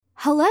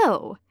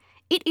Hello!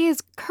 It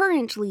is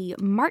currently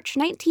March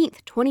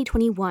 19th,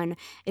 2021.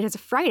 It is a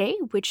Friday,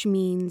 which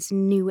means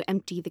new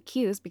Empty the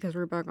Queues because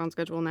we're back on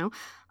schedule now.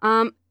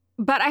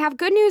 But I have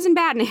good news and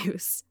bad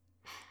news.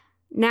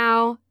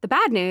 Now, the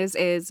bad news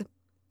is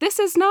this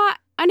is not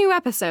a new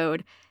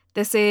episode.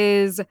 This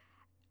is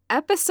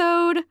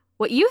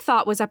what you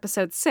thought was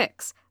episode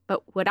 6,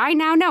 but what I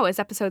now know is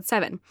episode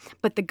 7.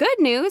 But the good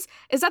news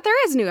is that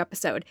there is a new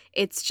episode.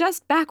 It's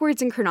just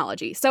backwards in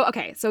chronology. So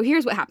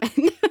here's what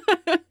happened.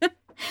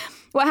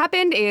 What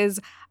happened is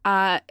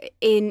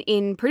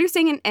in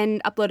producing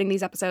and uploading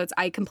these episodes,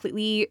 I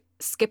completely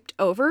skipped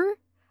over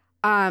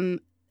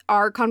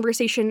our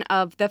conversation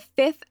of the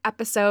 5th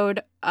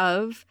episode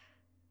of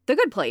The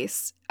Good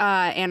Place.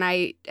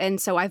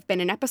 And so I've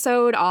been an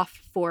episode off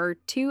for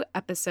 2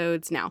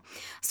 episodes now.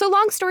 So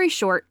long story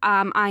short,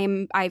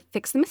 I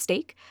fixed the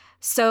mistake.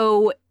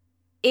 So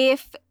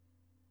if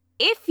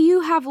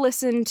you have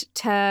listened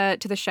to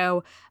the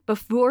show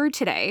before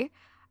today,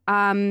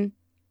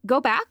 go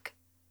back.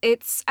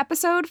 It's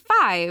episode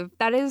 5.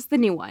 That is the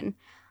new one.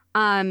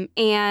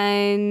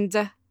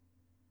 And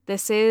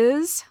this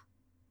is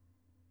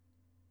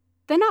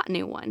the not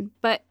new one,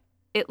 but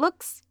it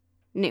looks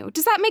new.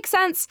 Does that make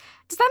sense?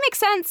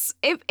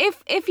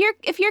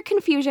 If you're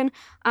confusion,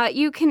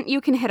 you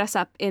can hit us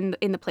up in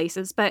the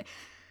places. But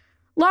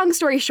long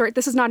story short,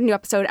 this is not a new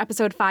episode.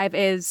 Episode 5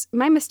 is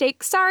my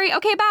mistake. Sorry.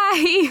 Okay,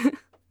 bye.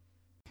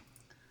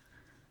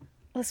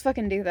 Let's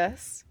fucking do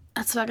this.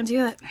 Let's fucking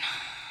do it.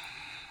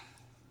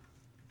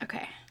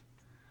 Okay.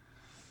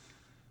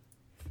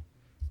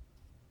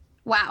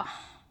 Wow.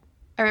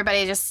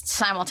 Everybody just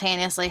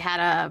simultaneously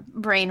had a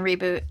brain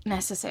reboot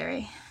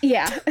necessary.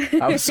 Yeah.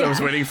 I was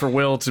waiting for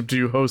Will to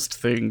do host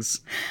things.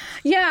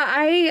 Yeah,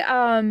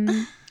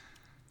 I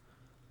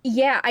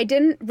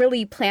didn't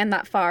really plan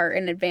that far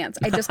in advance.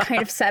 I just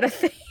kind of said a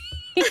thing.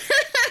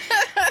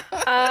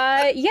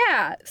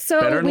 Yeah.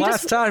 So better than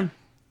last time.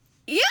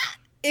 Yeah.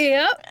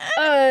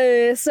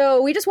 Yep. So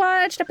we just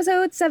watched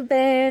episode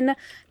 7.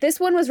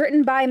 This one was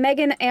written by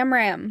Megan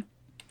Amram,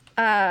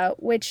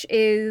 which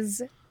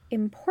is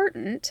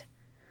important,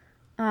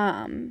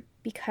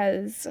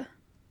 because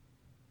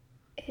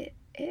it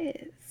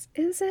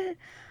is it?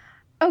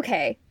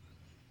 Okay.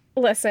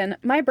 Listen,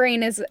 my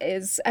brain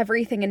is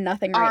everything and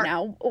nothing right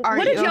now.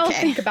 What did y'all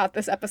think about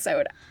this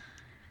episode?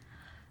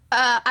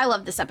 I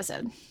love this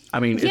episode. I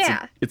mean,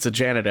 it's a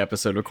Janet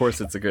episode. Of course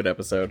it's a good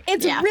episode.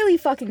 It's really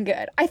fucking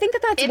good. I think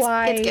that's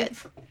why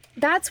it's good.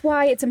 That's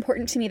why it's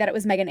important to me that it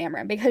was Megan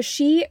Amram, because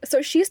she's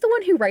the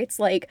one who writes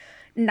like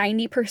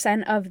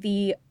 90% of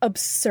the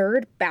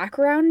absurd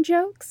background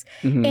jokes.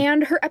 Mm-hmm.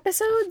 And her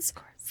episodes,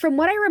 from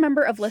what I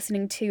remember of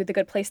listening to The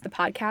Good Place, the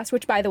podcast,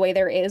 which by the way,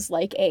 there is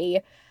like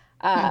a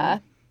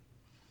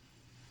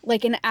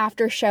like an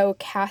after show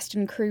cast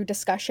and crew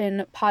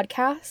discussion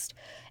podcast.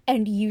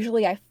 And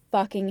usually I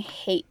fucking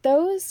hate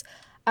those.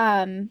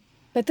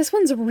 But this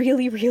one's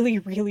really, really,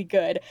 really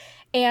good.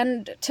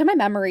 And to my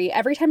memory,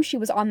 every time she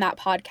was on that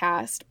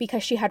podcast,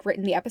 because she had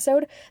written the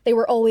episode, they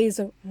were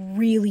always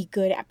really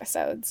good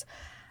episodes.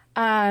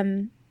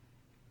 So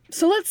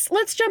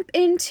let's jump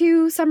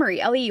into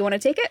summary. Ellie, you want to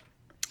take it?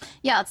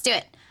 Yeah, let's do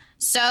it.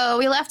 So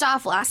we left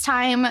off last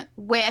time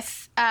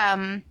with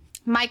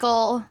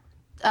Michael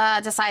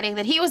deciding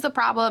that he was the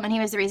problem and he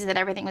was the reason that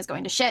everything was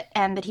going to shit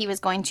and that he was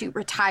going to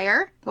go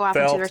off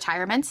into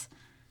retirement.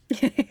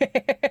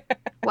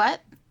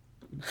 What?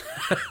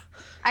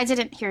 I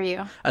didn't hear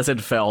you. I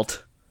said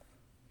felt.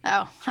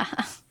 Oh,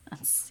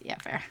 that's,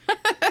 fair.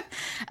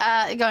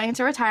 Going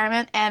into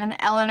retirement, and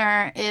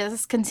Eleanor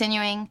is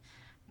continuing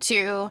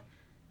to,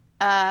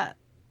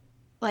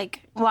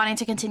 wanting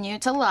to continue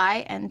to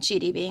lie, and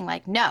Chidi being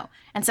like, no.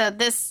 And so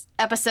this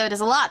episode is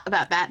a lot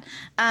about that.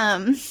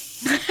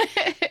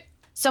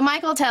 So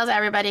Michael tells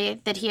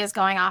everybody that he is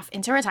going off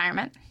into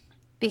retirement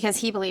because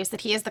he believes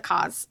that he is the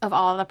cause of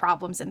all of the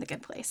problems in The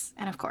Good Place.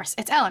 And of course,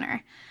 it's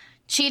Eleanor.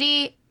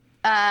 Chidi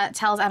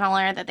tells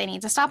Eleanor that they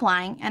need to stop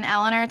lying, and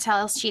Eleanor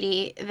tells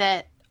Chidi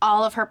that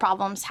all of her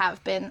problems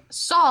have been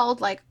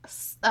solved,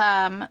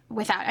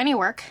 without any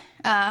work.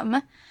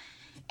 And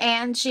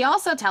she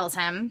also tells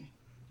him,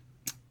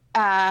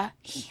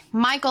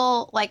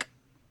 Michael,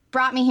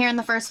 brought me here in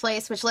the first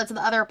place, which led to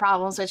the other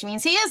problems, which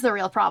means he is the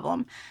real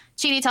problem.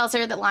 Chidi tells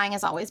her that lying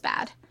is always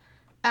bad.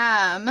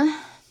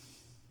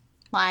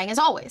 Lying is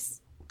always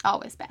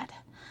bad.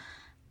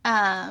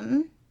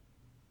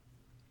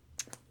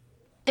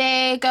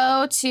 They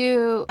go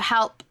to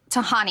help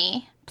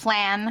Tahani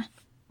plan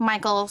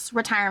Michael's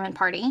retirement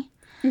party.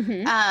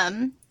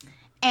 Mm-hmm.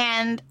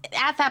 And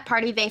at that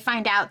party, they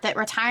find out that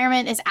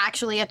retirement is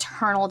actually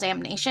eternal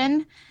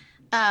damnation.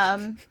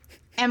 And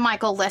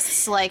Michael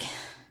lists,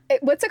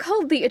 what's it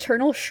called? The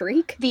Eternal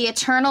Shriek? The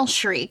Eternal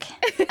Shriek.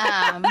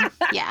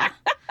 Yeah.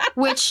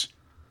 Which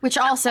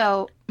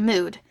also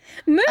mood.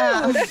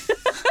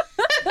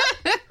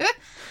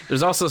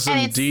 There's also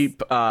some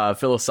deep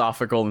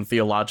philosophical and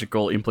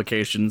theological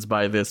implications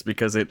by this,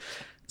 because it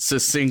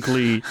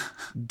succinctly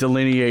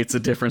delineates a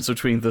difference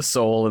between the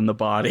soul and the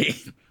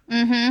body.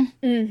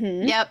 Mm-hmm.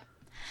 Mm-hmm. Yep.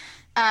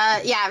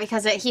 Yeah,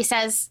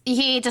 because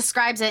he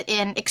describes it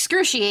in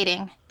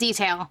excruciating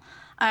detail.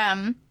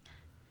 And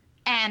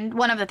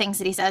one of the things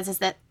that he says is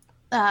that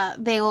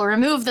they will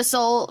remove the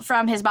soul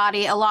from his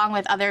body along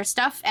with other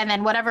stuff, and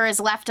then whatever is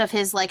left of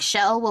his like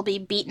shell will be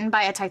beaten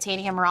by a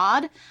titanium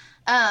rod.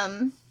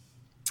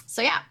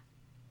 So yeah.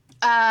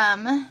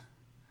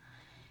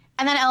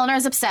 And then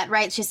Eleanor's upset,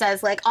 right? She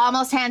says, like,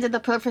 almost handed the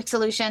perfect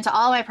solution to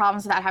all my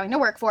problems without having to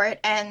work for it.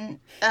 And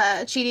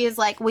Chidi is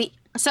like,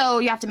 so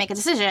you have to make a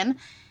decision.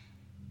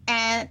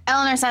 And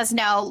Eleanor says,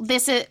 no,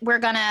 we're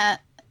gonna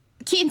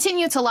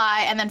continue to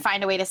lie and then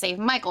find a way to save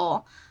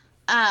Michael.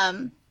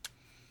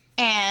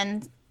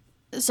 And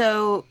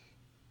so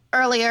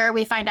earlier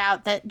we find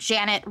out that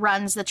Janet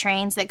runs the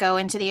trains that go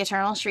into the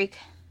Eternal Shriek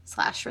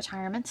 /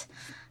 retirement.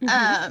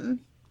 Mm-hmm.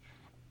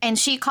 And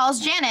she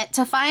calls Janet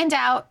to find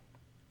out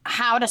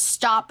how to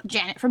stop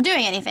Janet from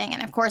doing anything.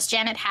 And of course,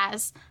 Janet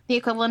has the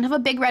equivalent of a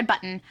big red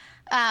button.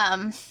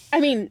 I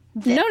mean,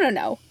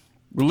 no.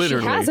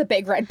 Literally. She has a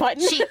big red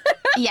button.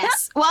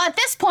 Yes. Well, at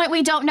this point,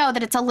 we don't know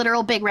that it's a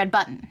literal big red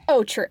button.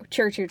 Oh, true.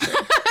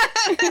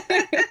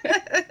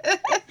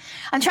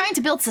 I'm trying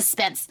to build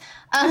suspense.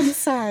 I'm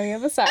sorry.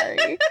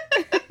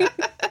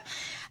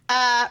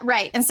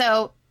 Right. And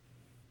so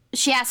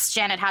she asks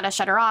Janet how to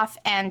shut her off,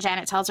 and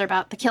Janet tells her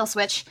about the kill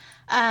switch.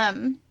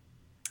 And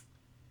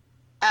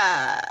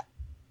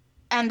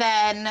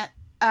then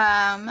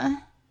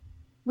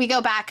we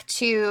go back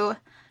to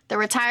the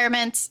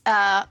retirement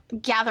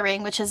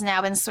gathering, which has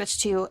now been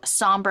switched to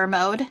somber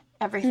mode.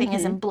 Everything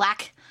is in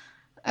black.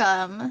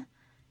 And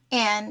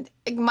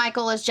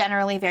Michael is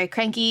generally very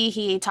cranky.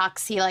 He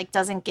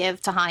doesn't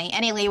give Tahani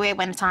any leeway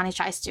when Tahani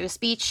tries to do a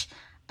speech.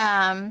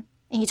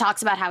 He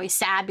talks about how he's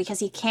sad because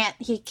he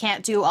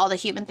can't do all the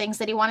human things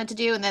that he wanted to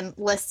do, and then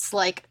lists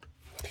like,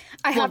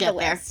 I have the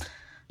list. There.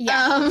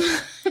 Yeah.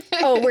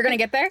 Oh, we're gonna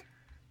get there?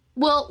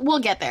 We'll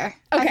get there.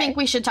 Okay. I think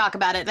we should talk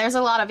about it. There's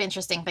a lot of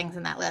interesting things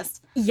in that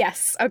list.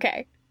 Yes.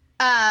 Okay.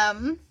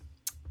 And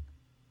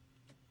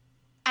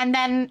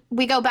then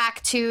we go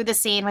back to the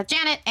scene with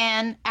Janet,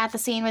 and at the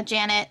scene with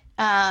Janet,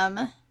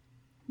 they're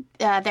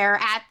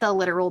at the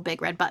literal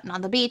big red button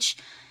on the beach,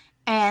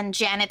 and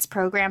Janet's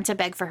programmed to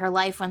beg for her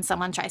life when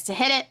someone tries to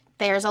hit it.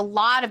 There's a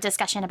lot of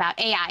discussion about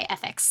AI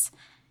ethics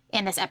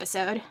in this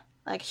episode,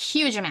 like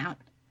huge amount,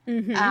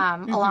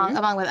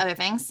 along with other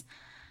things.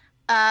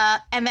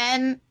 And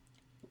then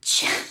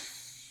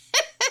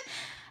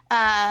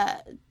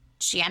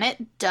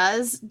Janet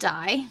does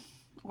die,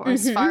 or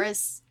as far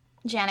as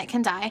Janet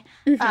can die.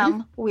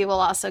 We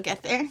will also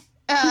get there.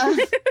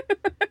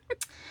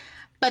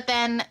 But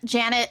then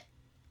Janet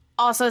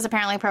also is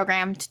apparently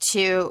programmed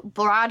to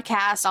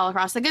broadcast all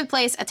across the good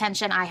place,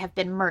 attention, I have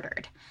been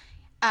murdered.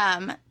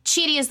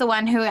 Chidi is the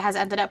one who has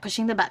ended up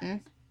pushing the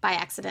button by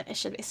accident, it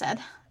should be said.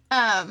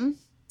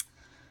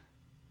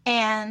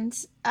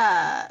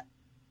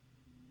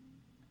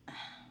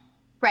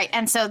 Right,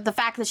 and so the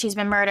fact that she's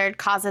been murdered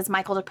causes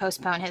Michael to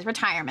postpone his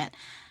retirement.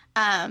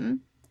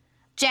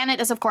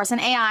 Janet is, of course, an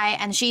AI,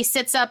 and she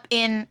sits up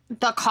in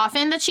the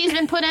coffin that she's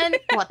been put in.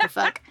 What the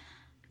fuck?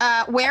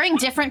 Wearing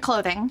different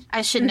clothing,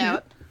 I should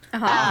note.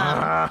 I'm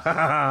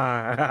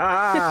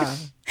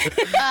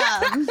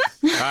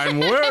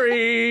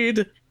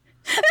worried.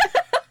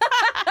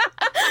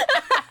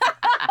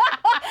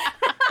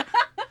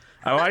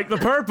 I like the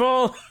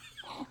purple.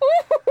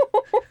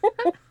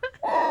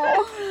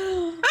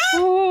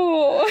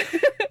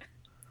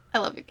 I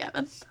love you,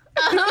 Kevin.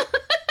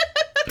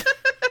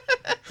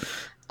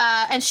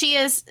 And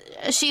she's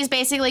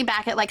basically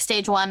back at like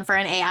stage 1 for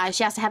an AI.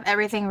 She has to have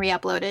everything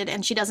re-uploaded,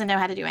 and she doesn't know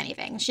how to do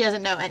anything. She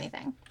doesn't know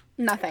anything.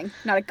 Nothing.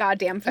 Not a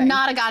goddamn thing.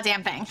 Not a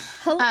goddamn thing.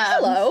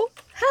 Hello.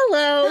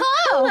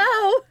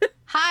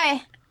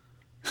 Hi.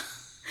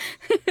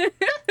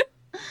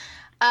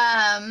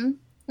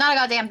 Not a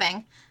goddamn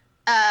thing.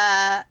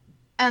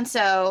 And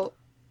so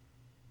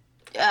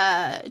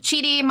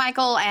Chidi,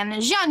 Michael, and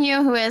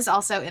Jianyu, who is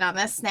also in on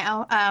this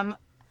now,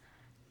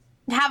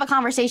 have a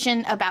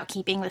conversation about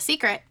keeping the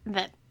secret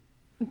that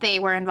they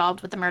were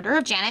involved with the murder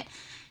of Janet.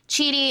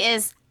 Chidi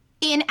is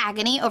in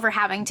agony over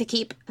having to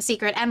keep a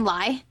secret and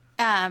lie,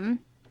 and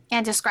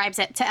describes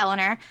it to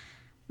Eleanor.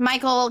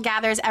 Michael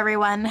gathers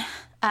everyone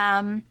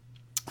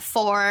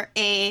for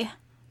a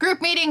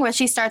group meeting where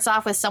she starts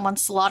off with someone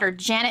slaughtered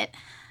Janet.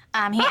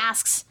 He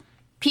asks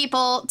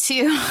people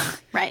to,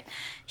 right.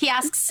 He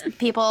asks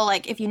people,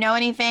 like, if you know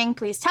anything,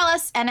 please tell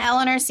us. And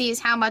Eleanor sees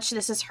how much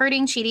this is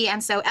hurting Chidi.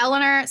 And so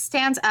Eleanor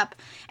stands up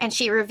and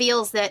she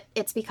reveals that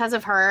it's because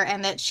of her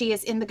and that she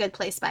is in the good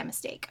place by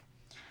mistake.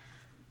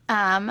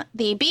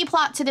 The B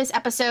plot to this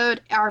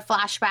episode are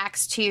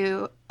flashbacks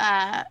to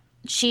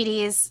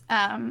Chidi's,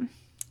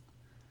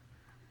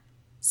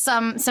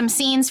 some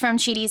scenes from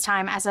Chidi's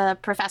time as a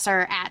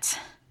graduate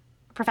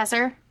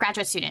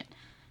student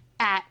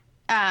at,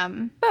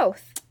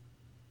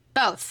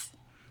 both.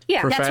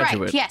 Yeah, that's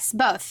right. Yes,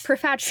 both.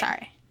 Profadge.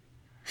 Sorry.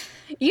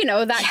 You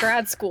know, that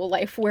grad school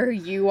life where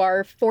you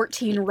are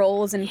 14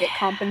 roles and get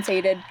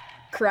compensated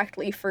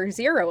correctly for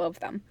 0 of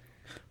them.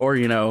 Or,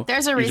 you know,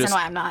 there's a reason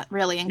why I'm not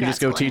really in grad You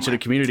just go school teach anymore.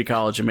 at a community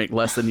college and make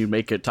less than you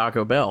make at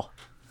Taco Bell.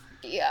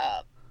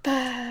 Yep.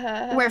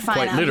 We're fine.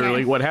 Quite out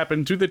literally here. what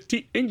happened to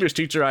the English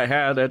teacher I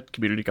had at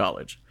community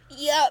college.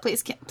 Yep.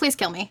 Please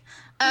kill me.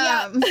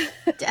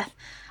 Death.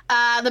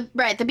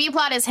 The B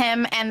plot is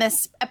him and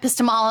this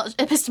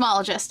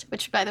epistemologist,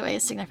 which by the way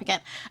is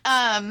significant.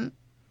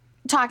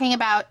 Talking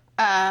about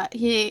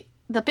the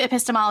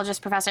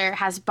epistemologist professor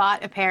has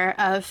bought a pair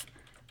of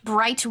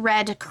bright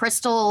red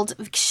crystalled,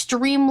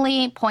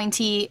 extremely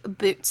pointy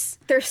boots.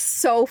 They're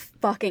so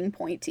fucking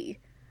pointy.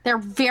 They're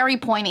very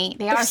pointy.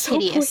 They are So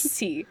hideous.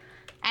 pointy.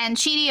 And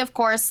Chidi, of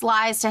course,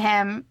 lies to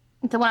him.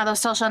 One of those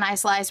social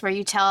nice lies where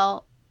you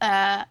tell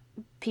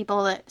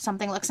people that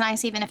something looks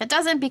nice even if it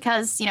doesn't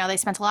because, you know, they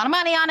spent a lot of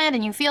money on it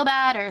and you feel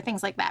bad or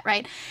things like that,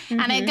 right? Mm-hmm.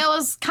 And it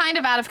goes kind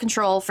of out of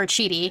control for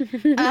Chidi.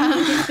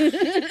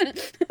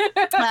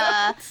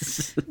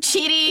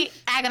 Chidi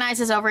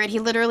agonizes over it. He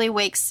literally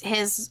wakes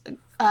his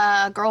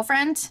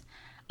girlfriend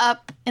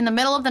up in the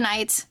middle of the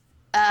night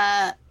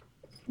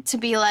to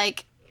be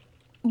like,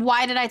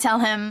 why did I tell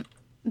him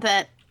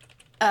that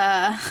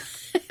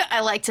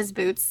I liked his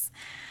boots?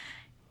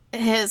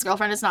 His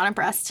girlfriend is not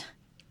impressed.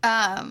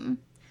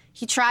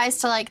 He tries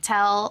to like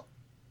tell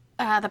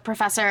the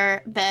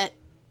professor that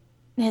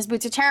his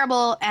boots are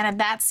terrible, and in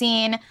that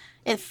scene,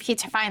 if he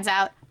finds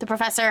out, the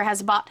professor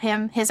has bought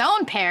him his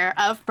own pair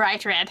of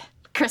bright red,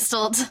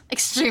 crystalled,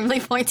 extremely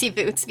pointy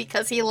boots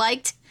because he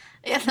liked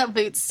the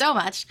boots so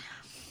much.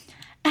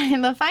 And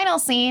in the final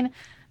scene,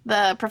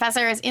 the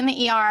professor is in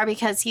the ER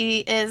because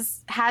he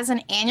has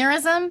an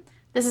aneurysm.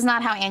 This is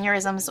not how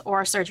aneurysms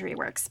or surgery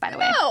works, by the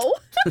way. No.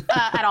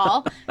 At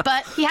all.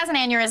 But he has an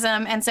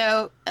aneurysm, and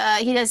so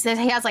he has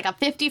like a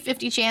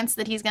 50-50 chance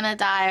that he's going to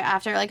die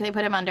after like they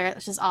put him under,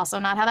 which is also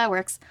not how that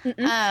works.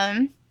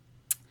 And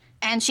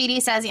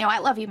Chidi says, you know, I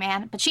love you,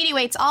 man. But Chidi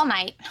waits all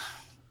night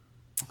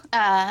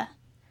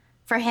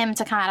for him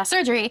to come out of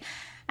surgery.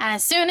 And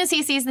as soon as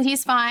he sees that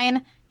he's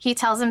fine, he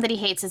tells him that he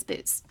hates his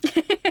boots.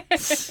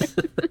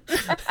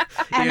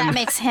 And that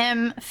makes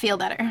him feel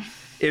better.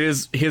 It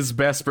is his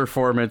best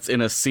performance in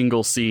a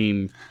single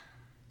scene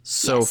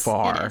so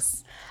far. It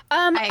is.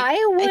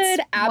 I would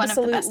it's one of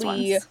the best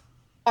absolutely ones.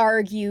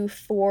 argue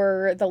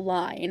for the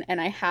line,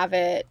 and I have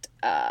it.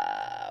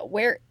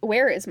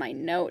 Where is my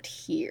note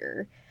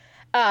here?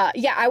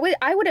 I would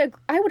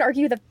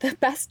argue that the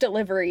best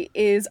delivery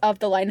is of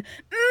the line.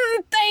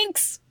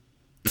 Thanks.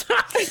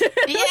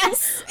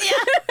 Yes. Yeah.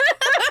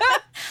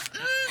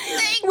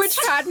 Thanks. Which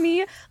had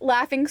me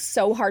laughing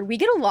so hard. We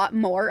get a lot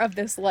more of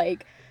this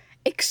like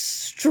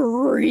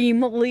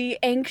extremely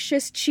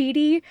anxious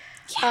Chidi.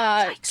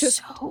 Just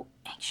so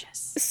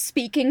anxious.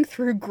 Speaking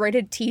through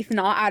gritted teeth,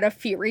 not out of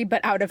fury,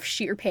 but out of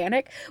sheer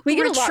panic. We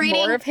get a lot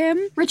more of him.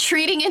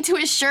 Retreating into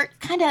his shirt.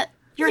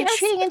 You're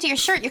retreating into your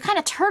shirt. You're kind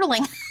of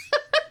turtling.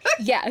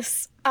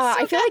 Yes.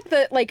 I feel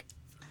like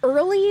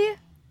the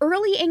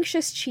early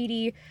anxious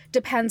Chidi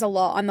depends a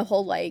lot on the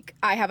whole, like,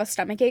 I have a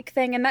stomachache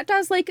thing, and that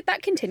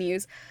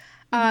continues.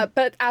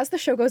 But as the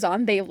show goes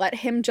on, they let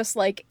him just,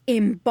 like,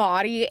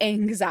 embody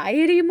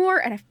anxiety more,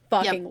 and I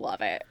fucking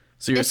love it.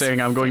 So you're saying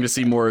I'm going to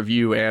see more of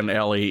you and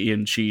Ellie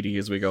in Chidi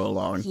as we go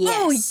along. Yes.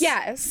 Oh,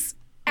 yes.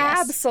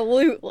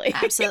 Absolutely.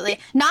 Absolutely.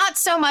 Not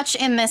so much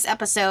in this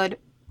episode,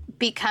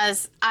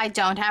 because I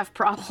don't have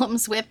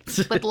problems with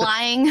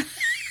lying.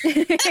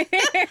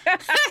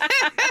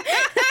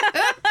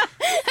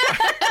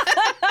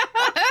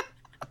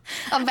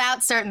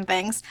 About certain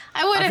things.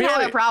 I wouldn't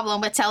have a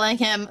problem with telling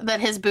him that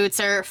his boots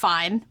are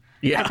fine.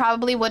 Yeah. I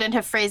probably wouldn't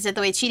have phrased it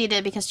the way Chidi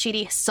did because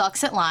Chidi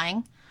sucks at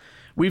lying.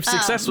 We've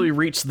successfully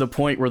reached the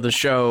point where the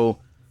show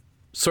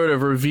sort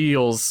of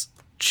reveals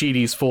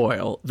Chidi's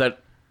foil,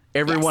 that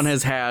everyone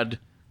has had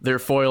their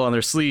foil on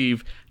their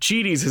sleeve.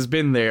 Chidi's has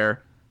been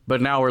there,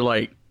 but now we're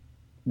like,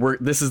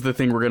 this is the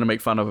thing we're going to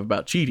make fun of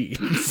about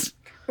Chidi.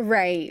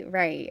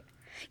 Right.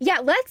 Yeah,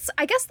 let's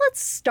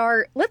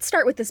start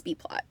with this B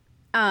plot.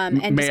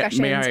 And discussions.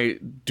 May I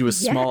do a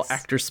small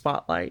actor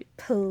spotlight?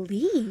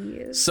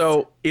 Please.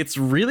 So it's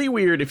really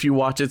weird if you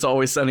watch It's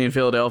Always Sunny in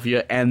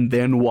Philadelphia and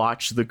then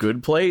watch The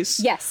Good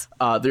Place. Yes.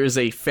 There's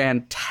a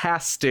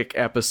fantastic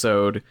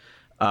episode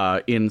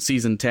in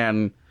season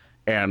 10,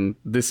 and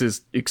this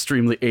is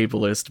extremely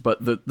ableist,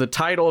 but the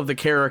title of the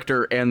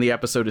character and the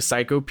episode is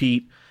Psycho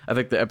Pete. I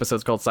think the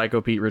episode's called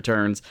Psycho Pete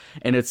Returns,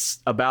 and it's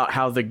about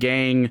how the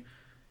gang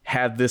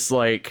had this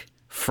like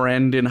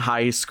friend in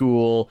high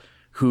school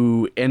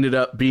who ended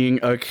up being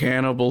a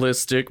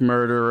cannibalistic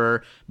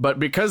murderer. But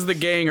because the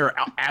gang are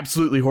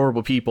absolutely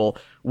horrible people,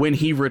 when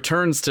he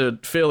returns to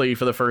Philly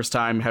for the first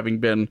time, having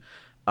been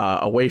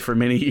away for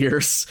many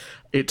years,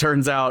 it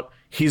turns out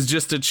he's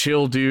just a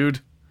chill dude.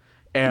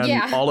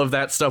 And all of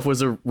that stuff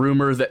was a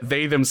rumor that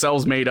they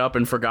themselves made up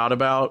and forgot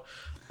about.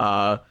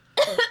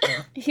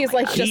 He's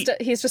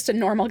just a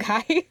normal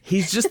guy.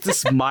 He's just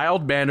this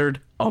mild-mannered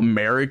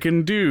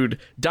American dude.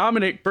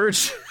 Dominic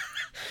Burgess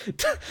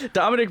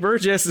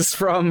is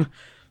from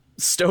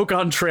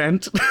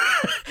Stoke-on-Trent,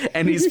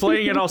 and he's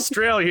playing an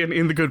Australian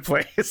in The Good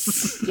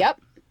Place.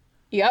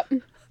 Yep.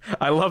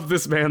 I love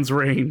this man's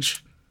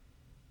range.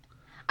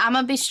 I'm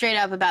gonna be straight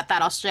up about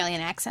that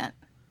Australian accent.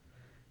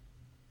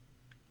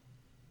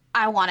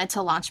 I wanted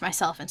to launch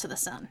myself into the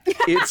sun.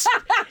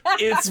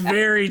 It's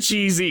very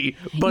cheesy,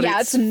 but Yeah,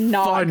 it's it's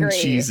not fun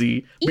great.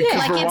 cheesy because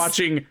like we're it's-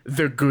 watching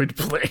The Good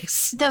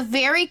Place. The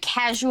very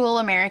casual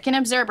American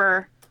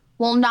observer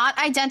will not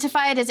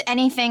identify it as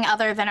anything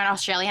other than an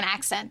Australian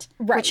accent,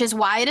 Right. which is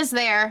why it is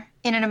there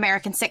in an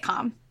American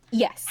sitcom.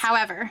 Yes.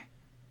 However,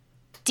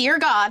 dear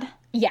God,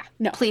 Yeah.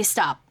 No. please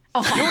stop.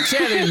 You're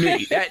telling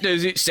me that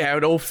doesn't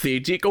sound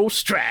authentic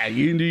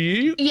Australian to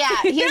you? Yeah,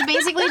 he's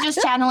basically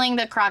just channeling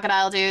the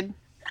crocodile dude.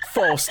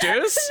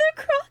 Fosters? The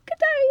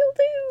crocodile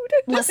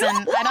dude. Listen,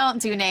 I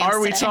don't do names. Are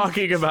we today.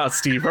 talking about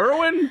Steve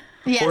Irwin?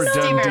 Yes, or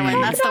Steve Dundee?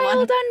 Irwin. That's the Crocodile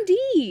one.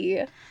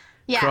 Dundee.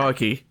 Yeah.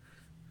 Crocky.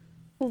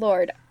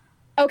 Lord.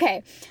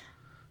 Okay.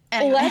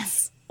 Anyway.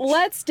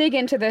 Let's dig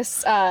into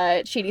this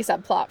Chidi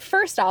subplot.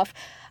 First off,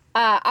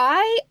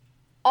 I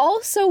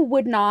also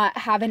would not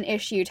have an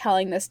issue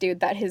telling this dude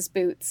that his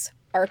boots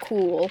are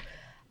cool,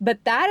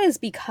 but that is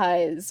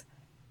because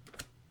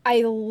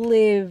I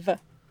live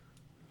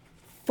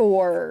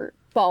for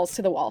balls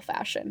to the wall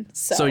fashion.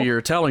 So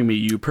you're telling me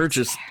you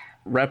purchased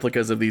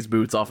replicas of these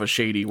boots off a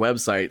shady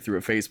website through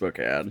a Facebook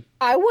ad?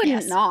 I wouldn't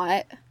Yes.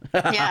 not.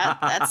 Yeah,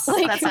 that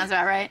sounds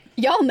about right.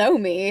 Y'all know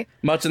me.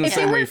 Much in the If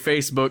they same way were-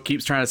 Facebook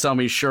keeps trying to sell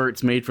me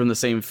shirts made from the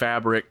same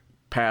fabric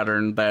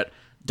pattern that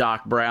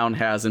Doc Brown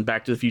has in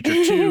Back to the Future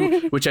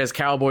 2, which has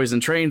cowboys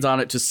and trains on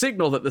it to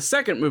signal that the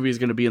second movie is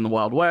going to be in the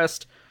Wild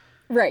West.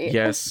 Right.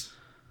 Yes.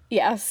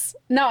 Yes.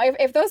 No,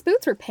 if those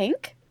boots were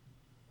pink,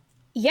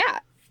 yeah.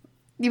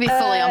 You'd be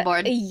fully on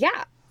board.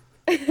 Yeah.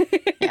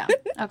 Yeah.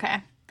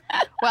 Okay.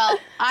 Well,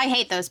 I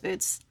hate those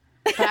boots,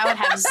 but I would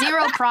have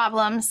zero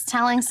problems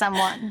telling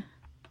someone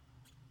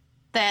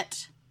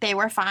that they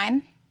were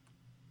fine,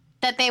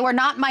 that they were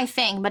not my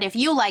thing, but if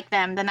you like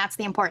them, then that's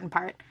the important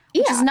part,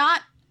 which Yeah. is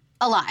not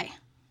a lie.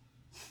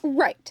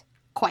 Right.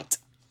 Quite.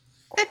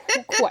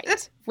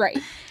 Quite. Right.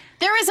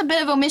 There is a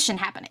bit of omission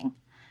happening.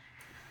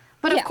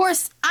 But of Yes.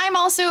 course, I'm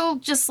also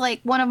just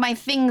like one of my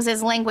things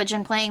is language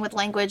and playing with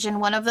language. And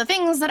one of the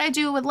things that I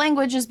do with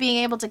language is being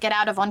able to get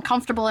out of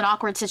uncomfortable and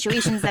awkward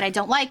situations that I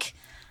don't like.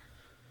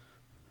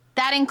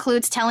 That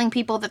includes telling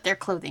people that their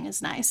clothing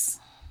is nice.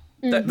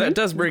 That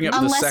does bring up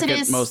Unless the it second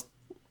is- most.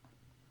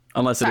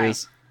 Unless Sorry. it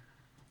is.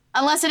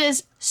 Unless it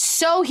is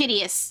so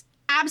hideous,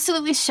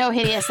 absolutely so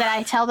hideous that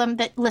I tell them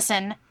that,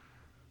 listen,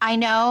 I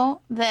know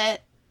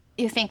that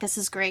you think this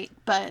is great,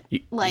 but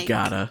You like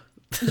gotta.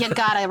 you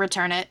gotta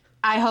return it.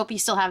 I hope you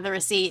still have the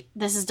receipt.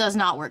 Does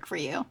not work for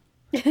you.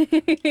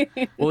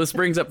 Well, this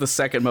brings up the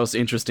second most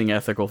interesting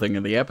ethical thing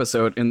in the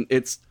episode, and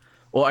it's,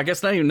 well, I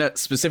guess not even that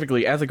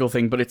specifically ethical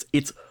thing, but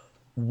it's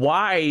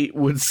why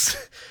would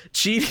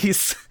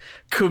Chidi's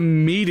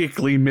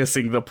comedically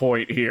missing the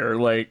point here?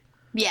 Like,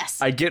 Yes.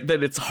 I get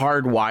that it's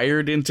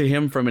hardwired into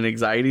him from an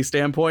anxiety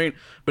standpoint,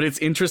 but it's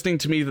interesting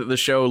to me that the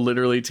show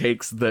literally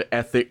takes the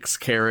ethics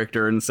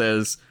character and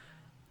says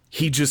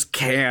he just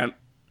can't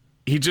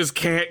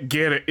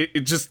get it. It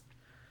just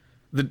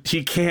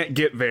he can't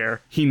get there.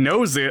 He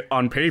knows it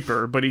on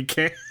paper, but he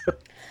can't.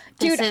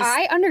 Dude,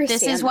 I understand.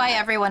 This is why that.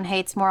 everyone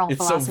hates moral It's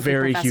so philosophy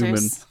very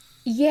professors.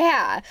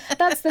 Yeah,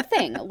 that's the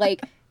thing.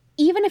 Like,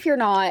 even if you're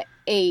not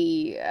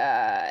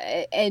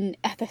an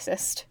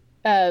ethicist,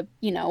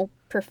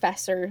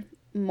 professor,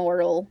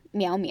 moral,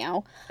 meow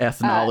meow.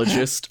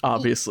 Ethnologist,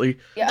 obviously.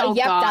 Oh,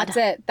 Yep, God. that's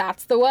it.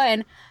 That's the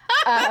one.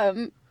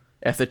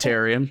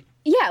 Ethitarian.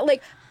 Yeah,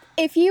 like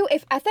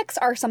if ethics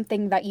are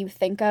something that you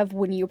think of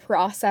when you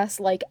process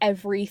like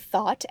every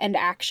thought and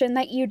action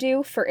that you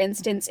do, for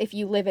instance, if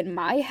you live in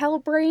my hell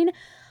brain,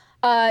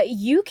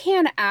 you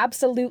can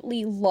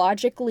absolutely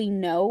logically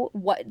know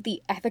what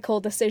the ethical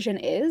decision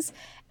is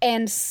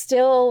and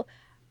still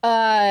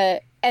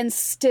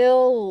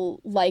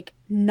like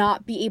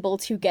not be able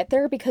to get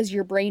there because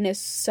your brain is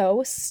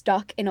so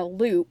stuck in a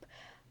loop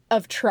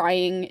of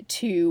trying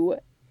to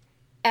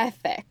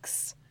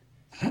ethics.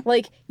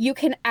 Like, you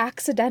can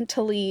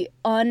accidentally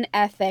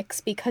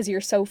unethics because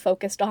you're so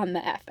focused on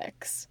the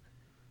ethics.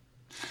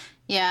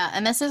 Yeah,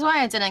 and this is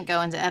why I didn't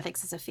go into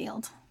ethics as a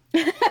field.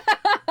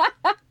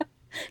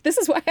 This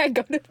is why I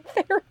go to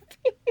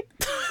therapy.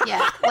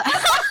 Yeah.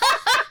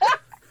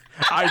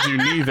 I do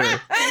neither.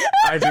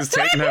 I just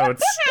take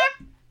notes.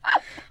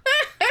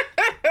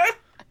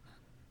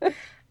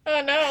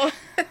 Oh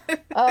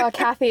no.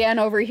 Kathy Ann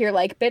over here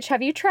like, bitch,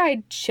 have you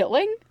tried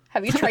chilling?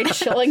 Have you tried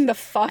chilling the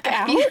fuck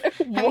out? Have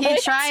you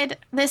What? tried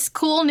this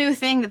cool new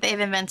thing that they've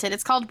invented?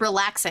 It's called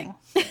relaxing.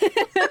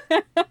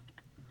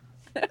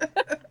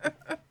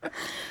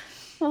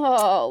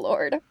 Oh,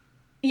 Lord.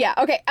 Yeah,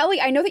 okay.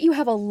 Ellie, I know that you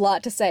have a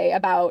lot to say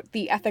about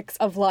the ethics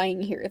of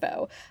lying here,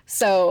 though.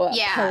 So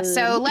Yeah,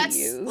 so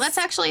please. let's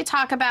actually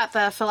talk about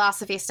the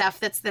philosophy stuff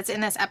that's in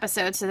this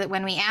episode so that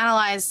when we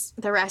analyze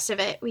the rest of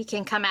it, we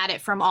can come at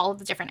it from all of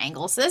the different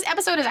angles. So this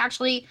episode is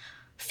actually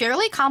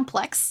fairly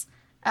complex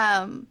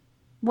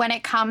when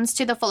it comes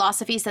to the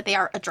philosophies that they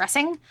are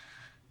addressing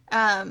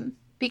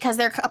because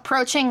they're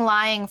approaching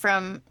lying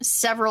from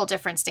several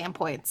different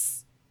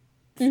standpoints.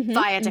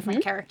 via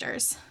different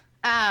characters.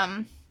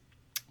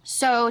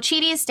 So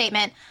Chidi's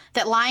statement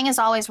that lying is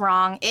always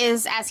wrong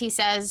is, as he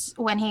says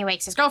when he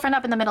wakes his girlfriend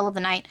up in the middle of the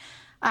night,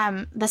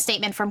 the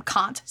statement from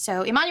Kant.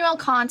 So Immanuel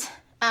Kant,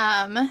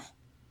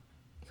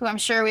 who I'm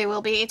sure we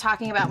will be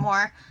talking about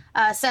more,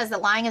 says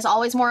that lying is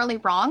always morally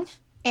wrong.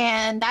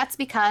 And that's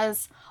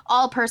because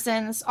all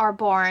persons are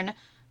born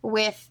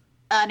with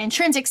an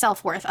intrinsic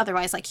self-worth,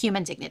 otherwise like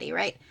human dignity,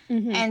 right?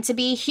 And to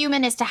be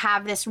human is to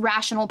have this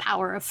rational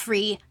power of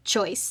free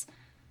choice.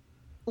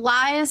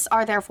 Lies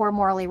are therefore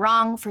morally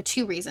wrong for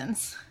two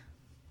reasons.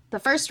 The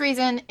first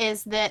reason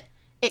is that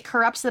it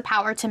corrupts the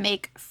power to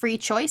make free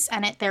choice,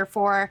 and it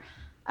therefore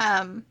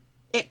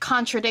it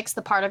contradicts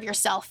the part of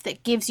yourself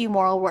that gives you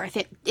moral worth.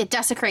 It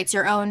desecrates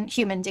your own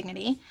human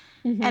dignity.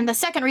 And the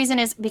second reason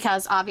is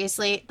because,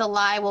 obviously, the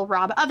lie will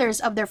rob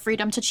others of their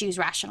freedom to choose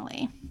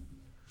rationally.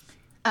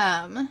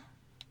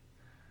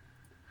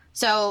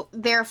 So,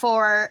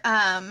 therefore,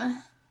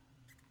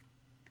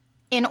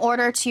 in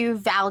order to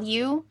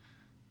value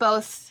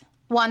both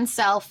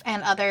oneself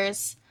and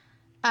others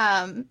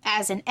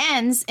as an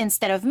ends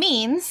instead of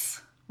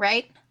means,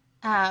 right?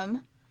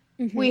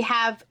 We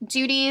have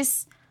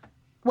duties,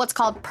 what's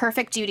called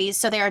perfect duties.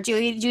 So they are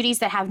duties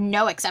that have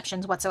no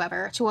exceptions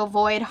whatsoever to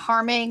avoid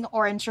harming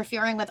or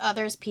interfering with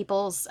others'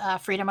 people's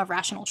freedom of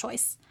rational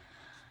choice.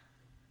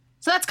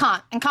 So that's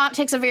Kant. And Kant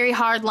takes a very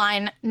hard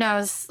line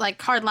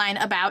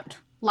about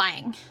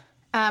lying.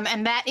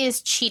 And that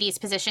is Chidi's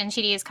position.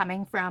 Chidi is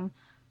coming from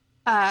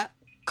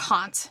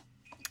Kant.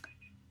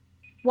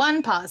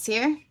 One pause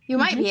here. You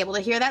might be able to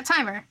hear that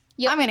timer.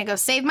 I'm going to go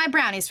save my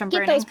brownies from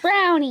burning. Get those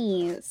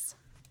brownies.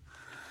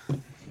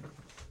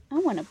 I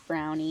want a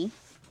brownie.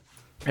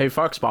 Hey,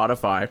 fuck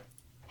Spotify.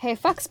 Hey,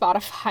 fuck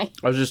Spotify.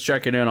 I was just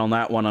checking in on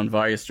that one on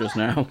Vice just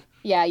now.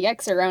 Yeah,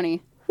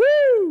 yexeroni.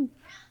 Woo!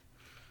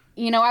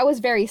 You know, I was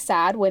very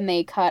sad when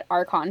they cut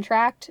our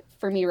contract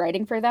for me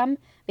writing for them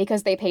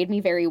because they paid me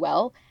very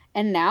well,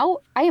 and now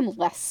I am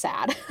less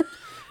sad.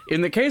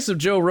 In the case of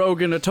Joe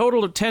Rogan, a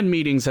total of 10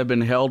 meetings have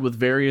been held with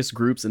various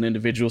groups and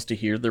individuals to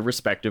hear their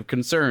respective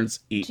concerns,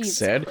 Eek Jesus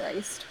said.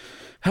 Christ.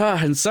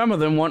 And some of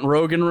them want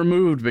Rogan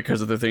removed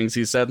because of the things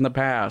he said in the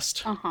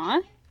past.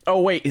 Uh-huh.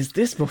 Oh, wait, is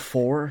this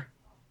before?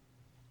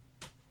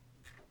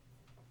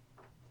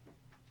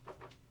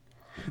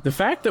 The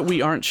fact that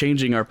we aren't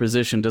changing our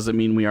position doesn't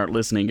mean we aren't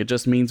listening. It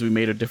just means we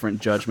made a different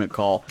judgment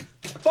call.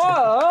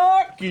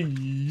 Fuck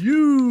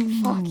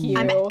you! Fuck you.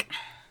 I'm back.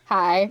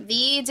 Hi.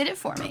 V did it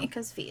for me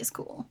because V is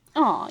cool.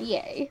 Aw,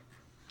 yay.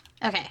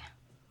 Okay.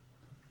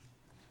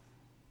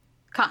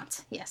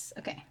 Kant. Yes.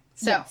 Okay.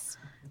 So, Yes.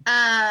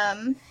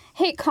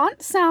 Hey,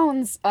 Kant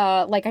sounds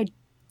like I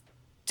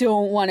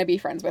don't want to be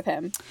friends with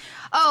him.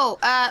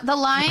 the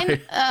line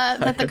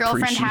that the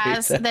girlfriend appreciate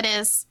has that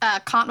is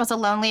Kant was a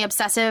lonely,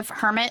 obsessive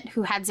hermit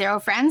who had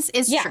zero friends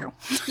is true.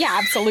 Yeah,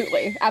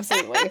 absolutely.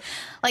 Absolutely.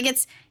 Like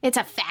it's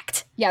a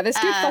fact. Yeah, this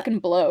dude fucking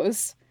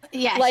blows.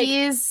 Yeah, Like-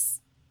 he's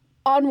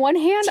On one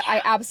hand, I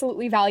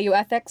absolutely value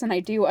ethics and I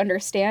do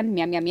understand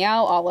meow meow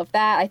meow, all of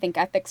that. I think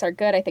ethics are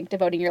good. I think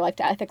devoting your life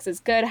to ethics is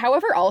good.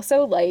 However,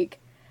 also like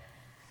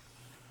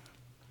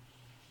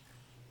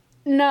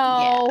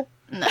no.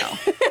 no.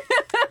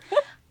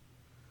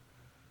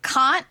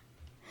 Kant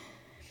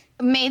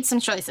made some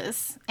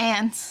choices,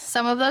 and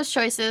some of those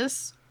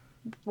choices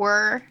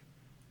were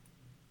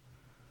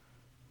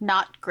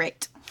not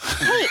great.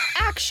 Hey,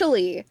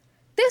 actually,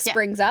 this Yeah.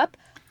 brings up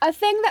a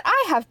thing that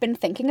I have been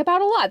thinking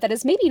about a lot that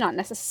is maybe not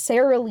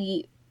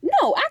necessarily...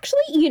 No,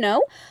 actually, you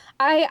know,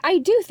 I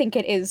do think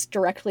it is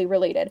directly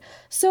related.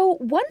 So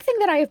one thing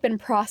that I have been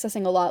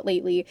processing a lot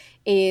lately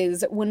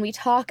is when we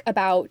talk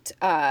about,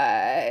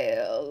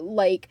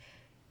 like,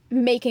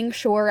 making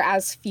sure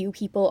as few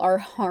people are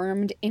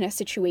harmed in a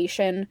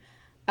situation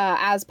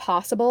as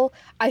possible,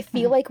 I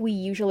feel like we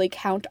usually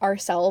count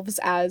ourselves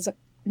as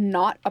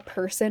not a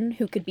person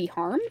who could be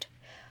harmed.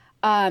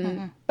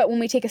 But when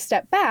we take a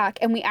step back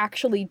and we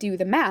actually do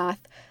the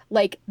math,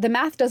 like the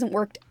math doesn't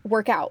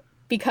work out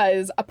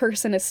because a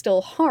person is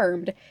still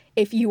harmed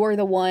if you are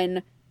the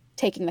one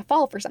taking the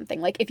fall for something.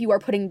 Like if you are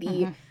putting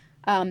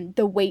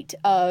the weight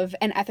of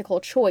an ethical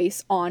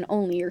choice on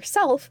only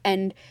yourself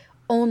and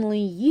only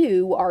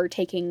you are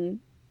taking,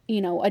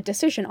 you know, a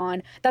decision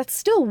on, that's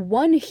still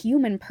one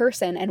human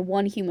person and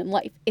one human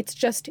life. It's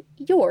just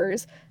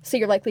yours, so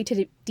you're likely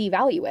to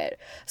devalue it.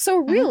 So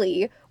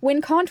really,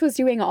 when Kant was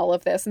doing all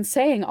of this and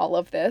saying all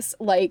of this,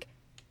 like,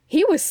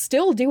 he was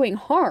still doing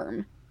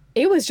harm.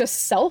 It was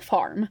just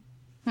self-harm.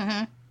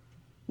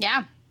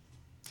 Yeah.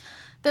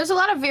 There's a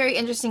lot of very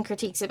interesting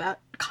critiques about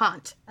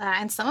Kant,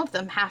 and some of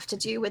them have to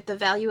do with the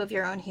value of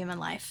your own human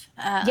life.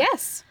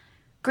 Yes.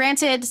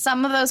 Granted,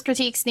 some of those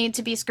critiques need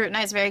to be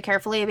scrutinized very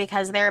carefully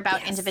because they're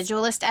about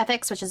individualist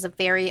ethics, which is a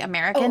very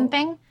American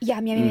thing. Yeah,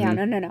 meow,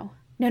 meow, meow.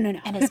 No.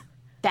 And it's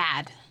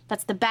bad.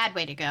 That's the bad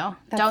way to go.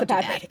 That's Don't the do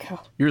bad that. way to go.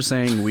 You're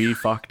saying we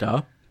fucked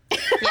up?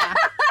 Yeah.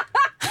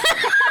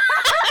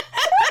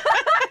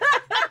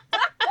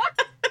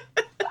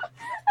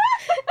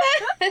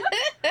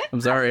 I'm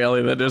sorry,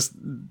 Ellie, that just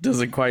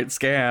doesn't quite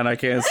scan. I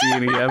can't see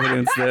any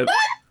evidence that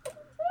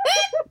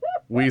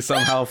we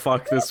somehow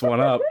fuck this one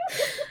up.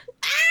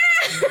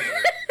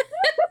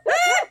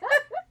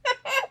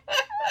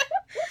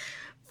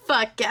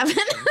 Fuck, Kevin.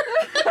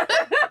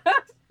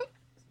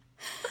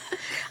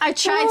 I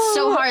tried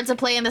so hard to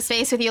play in the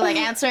space with you, like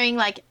answering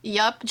like,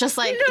 yup, just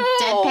like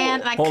deadpan,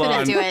 and I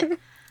couldn't do it.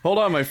 Hold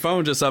on, my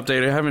phone just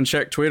updated. I haven't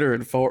checked Twitter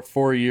in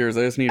 4 years.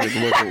 I just need to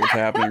look at what's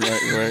happening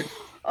right.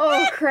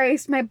 Oh,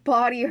 Christ, my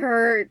body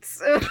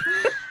hurts.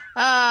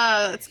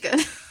 That's good.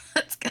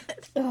 That's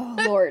good. Oh,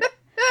 Lord.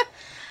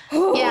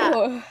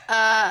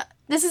 Yeah.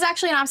 This is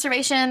actually an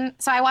observation.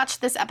 So I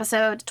watched this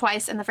episode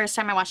twice, and the first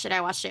time I watched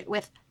it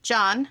with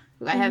John,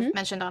 who I have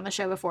mentioned on the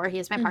show before. He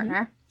is my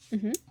partner.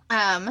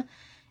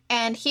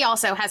 And he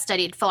also has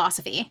studied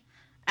philosophy.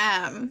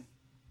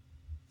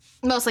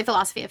 Mostly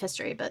philosophy of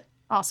history, but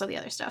also the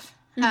other stuff.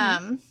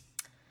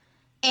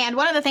 And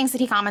one of the things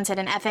that he commented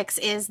in ethics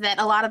is that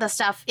a lot of the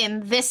stuff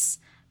in this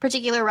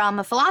particular realm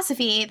of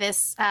philosophy,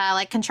 this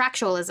like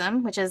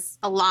contractualism, which is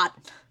a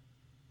lot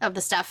of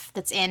the stuff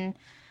that's in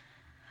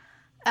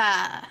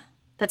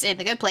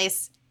The Good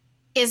Place,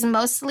 is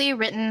mostly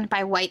written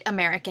by white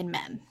American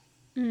men.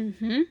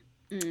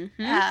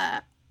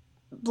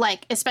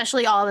 Like,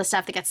 especially all the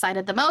stuff that gets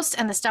cited the most,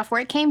 and the stuff where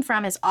it came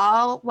from is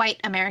all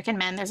white American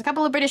men. There's a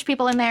couple of British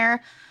people in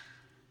there,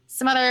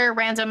 some other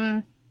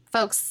random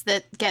folks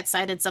that get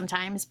cited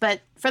sometimes, but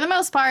for the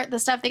most part, the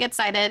stuff that gets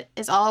cited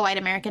is all white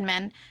American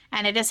men,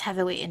 and it is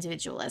heavily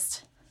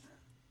individualist,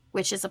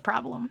 which is a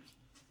problem.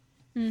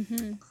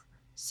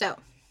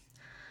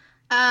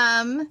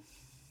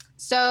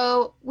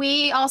 So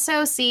we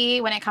also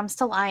see, when it comes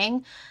to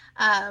lying,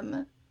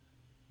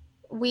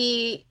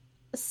 we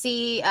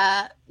see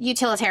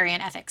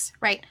utilitarian ethics,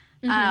 right?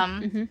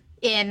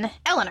 In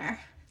Eleanor,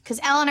 because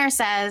Eleanor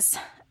says,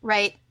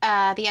 right,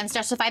 the ends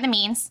justify the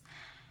means.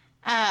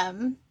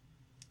 And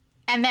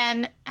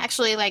then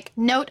actually, like,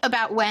 note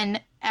about when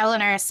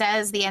Eleanor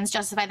says the ends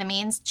justify the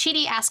means,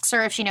 Chidi asks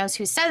her if she knows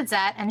who says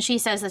that, and she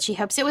says that she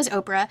hopes it was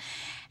Oprah.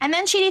 And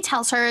then Chidi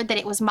tells her that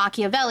it was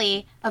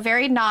Machiavelli, a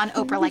very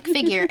non-Oprah-like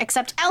figure,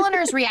 except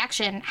Eleanor's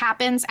reaction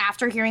happens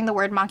after hearing the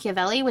word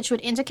Machiavelli, which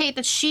would indicate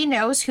that she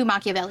knows who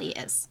Machiavelli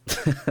is,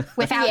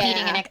 without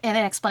needing an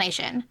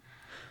explanation.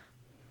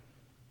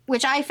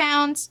 Which I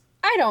found...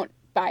 I don't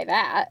buy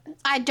that.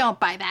 I don't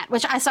buy that.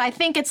 So I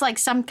think it's like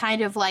some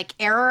kind of like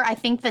error. I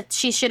think that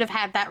she should have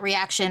had that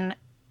reaction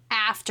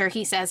after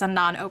he says a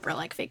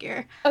non-Oprah-like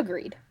figure.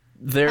 Agreed.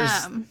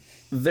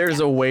 There's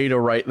a way to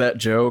write that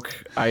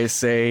joke. I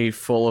say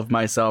full of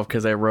myself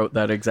because I wrote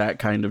that exact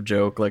kind of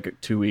joke like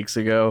 2 weeks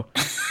ago.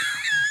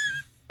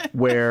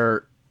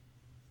 Where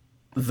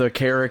the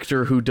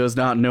character who does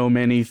not know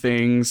many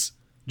things,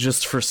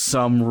 just for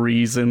some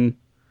reason,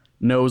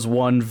 knows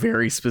one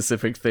very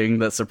specific thing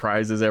that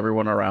surprises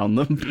everyone around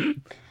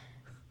them.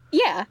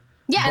 Yeah.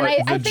 Yeah, but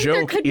and I think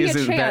there could be a chance. The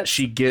joke isn't that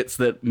she gets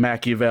that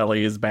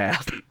Machiavelli is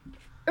bad.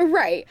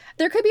 Right.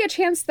 There could be a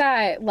chance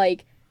that,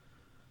 like,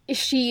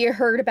 she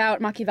heard about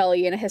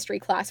Machiavelli in a history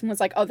class and was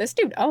like, oh, this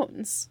dude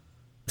owns.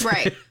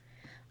 Right.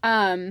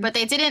 But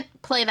they didn't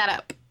play that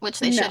up, which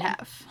they should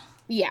have.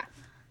 Yeah.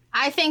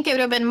 I think it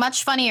would have been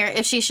much funnier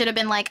if she should have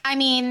been like, I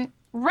mean,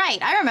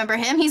 right, I remember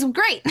him. He's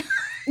great.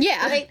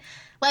 Yeah. Right?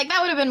 Like,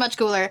 that would have been much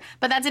cooler.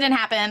 But that didn't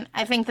happen.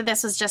 I think that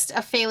this was just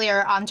a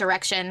failure on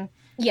direction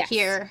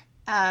here.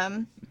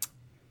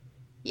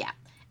 Yeah.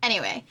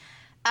 Anyway.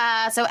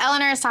 So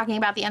Eleanor is talking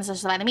about the ends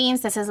justify the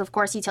means. This is, of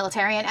course,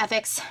 utilitarian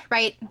ethics,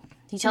 right?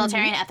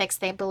 Utilitarian ethics,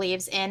 they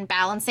believes in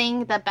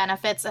balancing the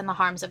benefits and the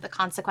harms of the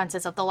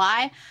consequences of the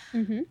lie.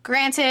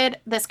 Granted,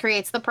 this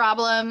creates the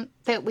problem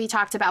that we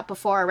talked about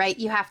before, right?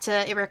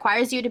 It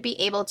requires you to be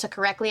able to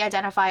correctly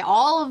identify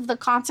all of the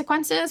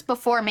consequences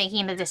before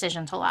making the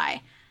decision to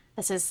lie.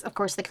 This is, of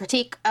course, the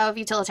critique of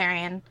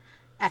utilitarian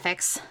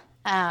ethics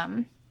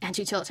and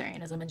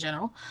utilitarianism in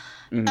general.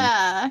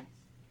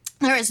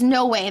 There is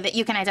no way that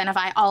you can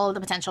identify all of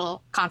the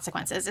potential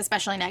consequences,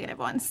 especially negative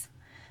ones.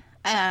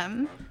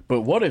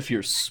 But what if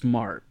you're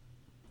smart?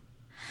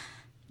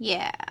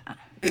 Yeah.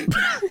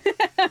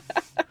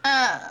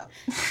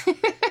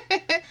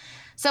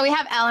 So we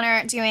have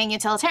Eleanor doing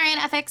utilitarian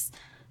ethics.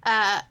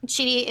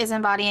 Chidi is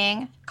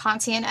embodying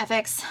Kantian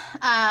ethics.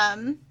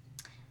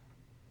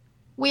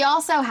 We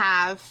also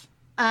have...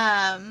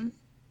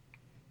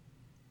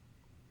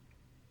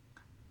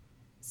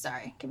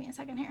 sorry, give me a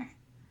second here.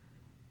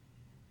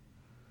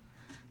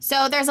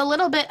 So there's a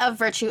little bit of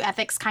virtue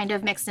ethics kind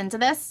of mixed into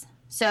this.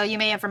 So you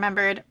may have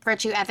remembered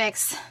virtue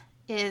ethics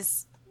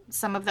is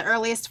some of the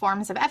earliest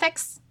forms of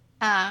ethics.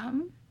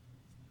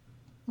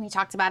 We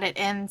talked about it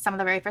in some of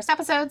the very first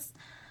episodes.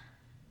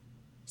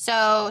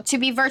 So to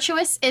be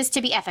virtuous is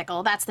to be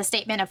ethical. That's the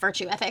statement of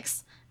virtue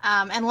ethics.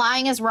 And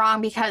lying is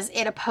wrong because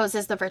it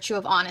opposes the virtue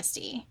of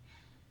honesty.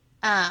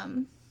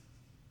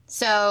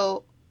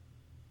 So,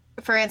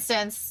 for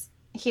instance,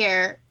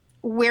 here,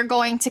 we're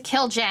going to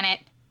kill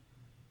Janet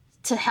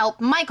to help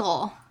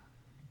Michael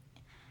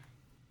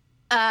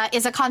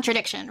is a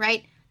contradiction,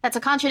 right? That's a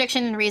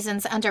contradiction in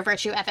reasons under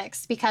virtue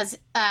ethics because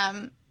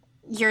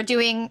you're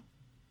doing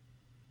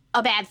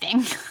a bad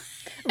thing.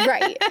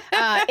 Right.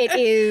 It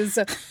is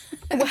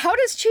How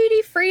does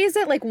Chidi phrase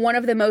it? Like one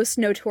of the most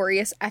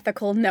notorious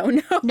ethical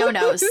no-nos.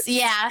 No-nos.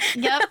 Yeah.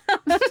 Yep.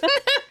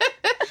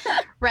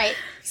 Right.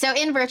 So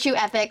in virtue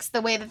ethics,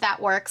 the way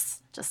that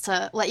works, just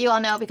to let you all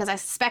know, because I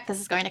suspect this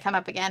is going to come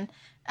up again,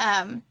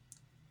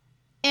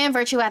 in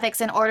virtue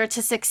ethics, in order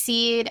to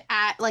succeed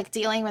at like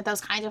dealing with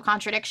those kinds of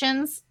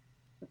contradictions,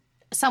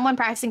 someone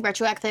practicing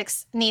virtue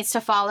ethics needs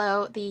to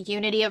follow the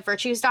unity of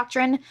virtues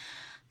doctrine.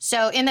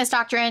 So in this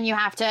doctrine, you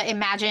have to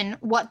imagine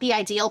what the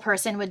ideal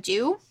person would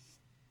do.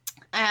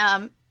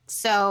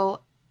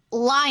 So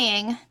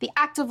lying, the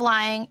act of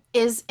lying,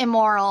 is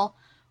immoral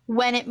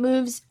when it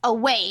moves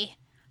away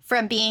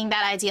from being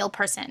that ideal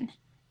person.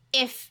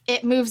 If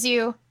it moves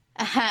you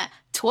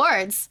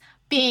towards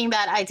being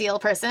that ideal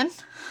person,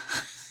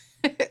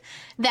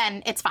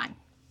 then it's fine.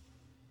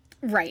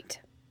 Right.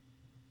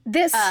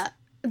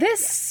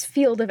 This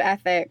field of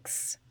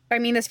ethics, I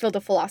mean, this field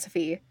of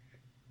philosophy.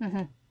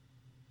 Mm-hmm.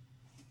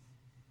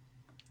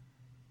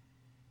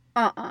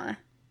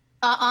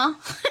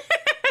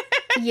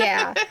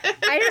 Yeah.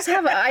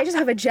 I just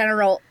have a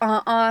general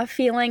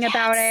feeling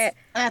about it.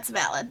 That's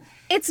valid.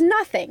 It's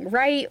nothing,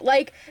 right?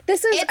 Like,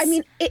 this is, I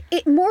mean,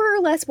 it more or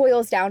less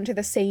boils down to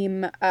the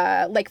same,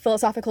 like,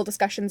 philosophical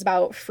discussions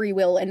about free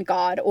will and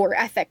God, or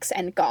ethics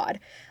and God.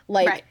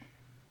 Like, right.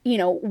 You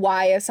know,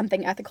 why is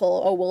something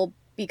ethical? Oh, well,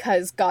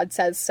 because God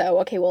says so.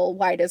 Okay, well,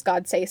 why does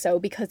God say so?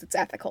 Because it's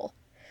ethical.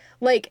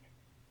 Like,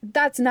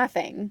 that's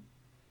nothing.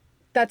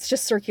 That's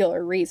just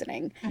circular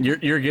reasoning.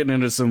 You're getting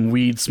into some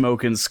weed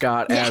smoking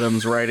Scott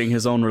Adams writing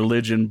his own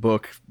religion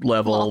book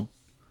level.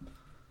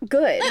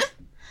 Good.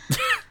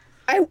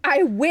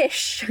 I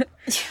wish.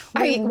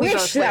 I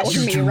wish that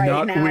was me right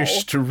now. You do not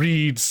wish to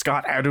read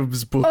Scott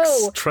Adams' books.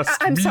 Oh,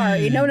 trust me. I'm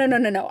sorry.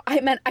 No.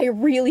 I meant I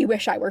really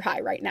wish I were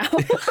high right now.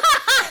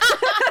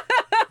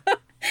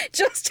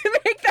 Just to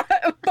make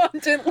that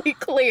abundantly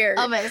clear.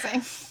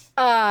 Amazing.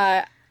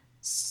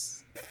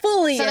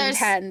 Fully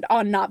intend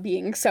on not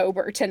being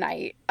sober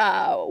tonight.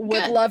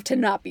 Would love to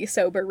not be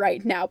sober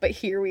right now, but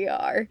here we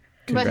are.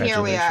 But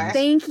here we are.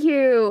 Thank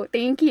you.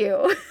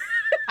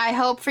 I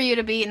hope for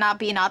you to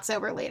not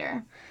sober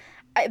later.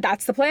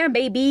 That's the plan,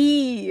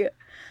 baby.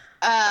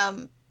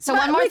 So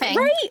one more thing.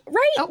 Right.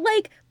 Oh.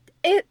 Like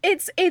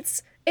it's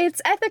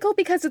ethical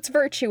because it's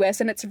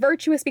virtuous, and it's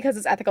virtuous because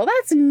it's ethical.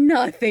 That's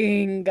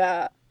nothing. It's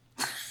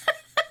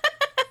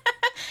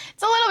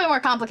a little bit more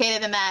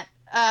complicated than that.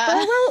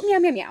 Well,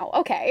 meow.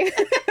 Okay.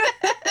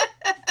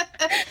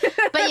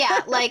 But yeah,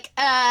 like,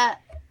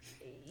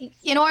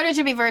 in order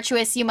to be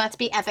virtuous, you must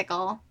be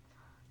ethical.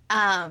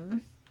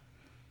 And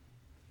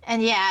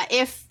yeah,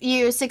 if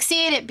you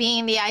succeed at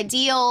being the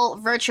ideal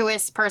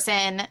virtuous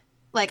person,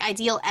 like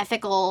ideal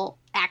ethical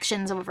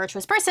actions of a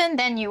virtuous person,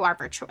 then you are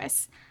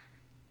virtuous.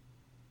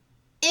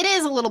 It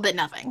is a little bit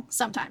nothing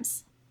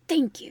sometimes.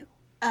 Thank you.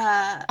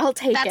 I'll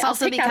take it. I'll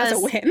take that as a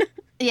win.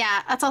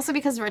 Yeah, that's also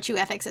because virtue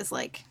ethics is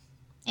like,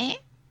 I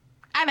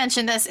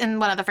mentioned this in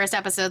one of the first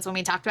episodes when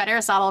we talked about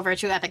Aristotle.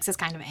 Virtue ethics is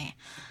kind of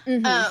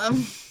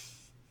Mm-hmm.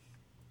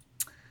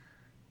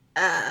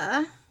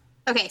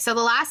 Okay, so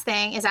the last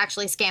thing is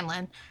actually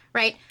Scanlan,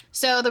 right?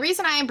 So the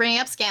reason I am bringing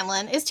up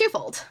Scanlan is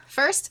twofold.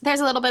 First, there's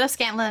a little bit of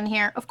Scanlan in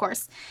here, of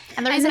course.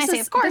 And the reason I say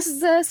of course... This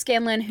is the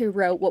Scanlan who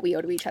wrote What We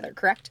Owe to Each Other,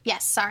 correct?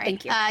 Yes, sorry.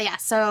 Thank you. Yeah,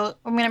 so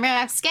I'm going to bring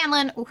up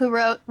Scanlan, who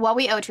wrote What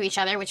We Owe to Each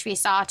Other, which we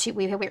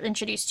were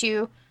introduced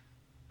to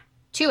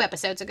 2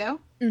 episodes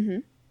ago. Mm-hmm.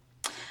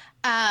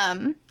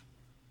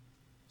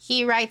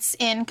 He writes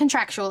in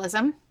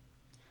Contractualism,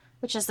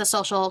 which is the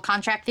social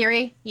contract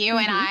theory. You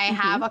and I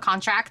have a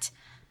contract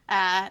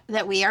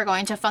that we are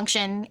going to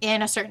function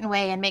in a certain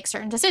way and make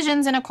certain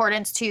decisions in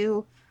accordance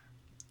to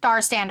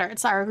our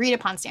standards, our agreed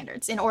upon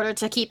standards, in order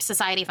to keep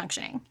society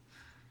functioning,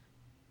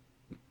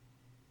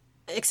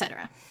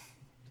 etc.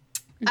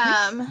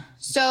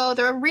 So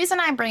the reason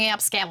I'm bringing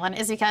up Scanlan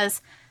is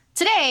because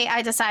today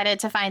I decided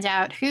to find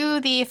out who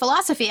the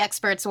philosophy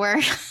experts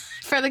were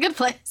for The Good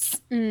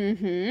Place.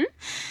 Mm-hmm. And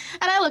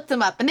I looked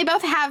them up, and they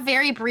both have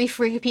very brief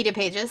Wikipedia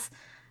pages.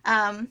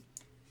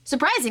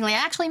 Surprisingly, I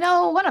actually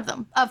know one of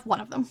them.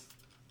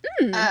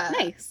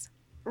 Nice.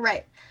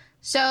 Right.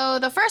 So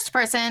the first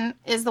person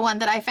is the one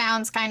that I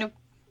found's kind of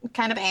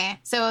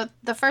So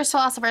the first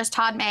philosopher is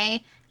Todd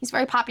May. He's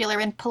very popular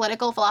in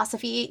political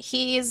philosophy.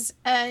 He's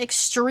an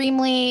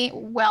extremely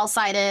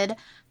well-cited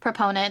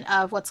proponent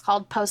of what's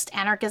called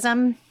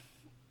post-anarchism.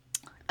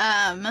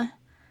 I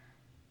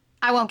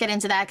won't get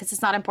into that because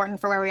it's not important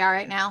for where we are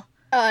right now.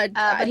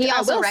 But he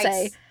also writes,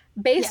 say,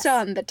 based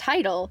on the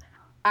title,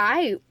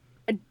 I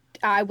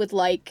would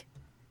like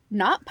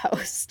not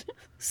post.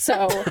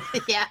 So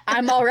yeah.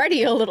 I'm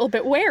already a little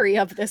bit wary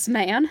of this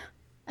man.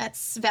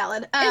 That's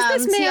valid.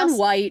 Is this man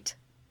white?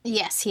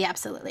 Yes, he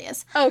absolutely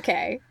is.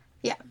 Okay.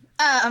 Yeah.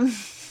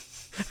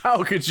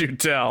 How could you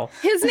tell?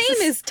 His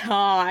name is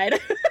Todd.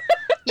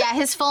 Yeah,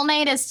 his full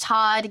name is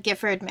Todd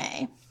Gifford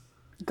May.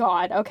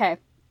 God, okay.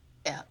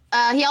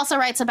 Yeah. He also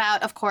writes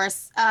about, of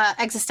course,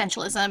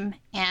 existentialism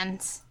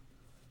and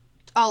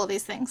all of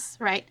these things,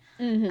 right?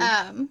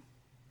 Mm-hmm.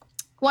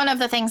 one of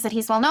the things that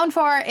he's well known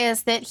for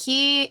is that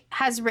he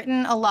has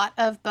written a lot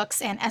of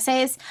books and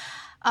essays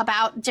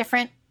about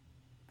different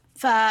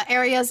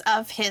areas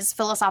of his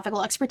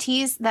philosophical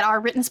expertise that are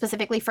written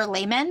specifically for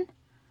laymen.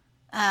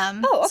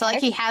 Okay. So, like,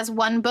 he has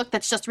one book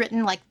that's just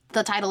written, like,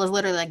 the title is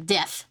literally, like,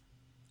 Death.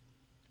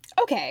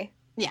 Okay.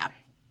 Yeah.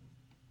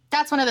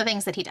 That's one of the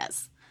things that he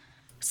does.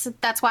 So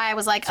that's why I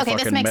was like, okay,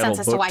 this fucking makes metal sense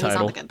as to book why he's on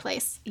title. The Good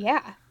Place.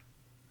 Yeah.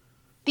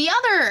 The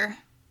other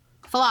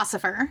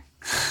philosopher,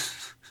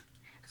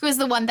 who is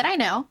the one that I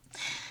know,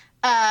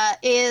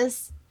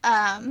 is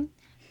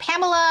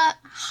Pamela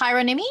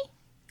Hieronymi.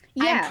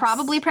 Yes. I'm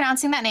probably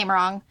pronouncing that name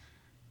wrong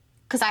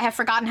because I have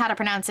forgotten how to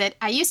pronounce it.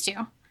 I used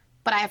to,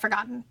 but I have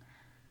forgotten.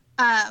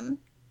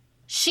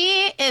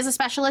 She is a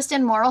specialist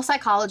in moral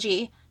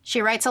psychology.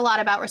 She writes a lot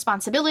about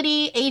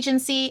responsibility,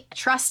 agency,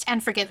 trust,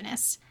 and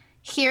forgiveness.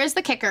 Here's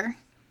the kicker.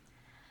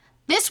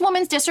 This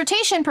woman's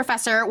dissertation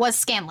professor was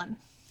Scanlon.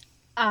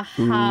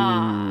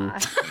 Uh-huh.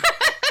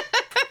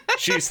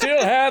 She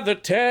still had the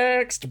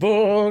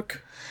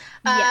textbook.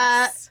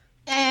 Yes.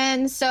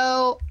 And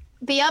so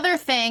the other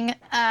thing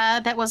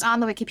that was on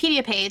the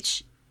Wikipedia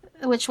page,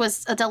 which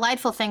was a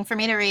delightful thing for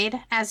me to read,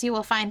 as you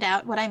will find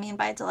out what I mean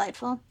by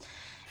delightful,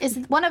 is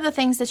one of the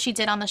things that she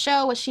did on the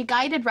show was she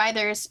guided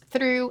writers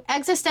through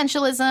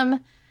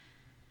existentialism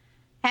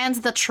and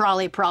the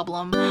trolley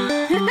problem.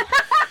 Let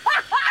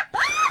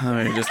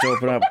me just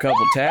open up a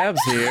couple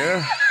tabs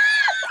here.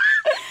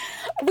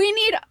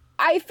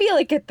 I feel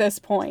like at this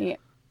point,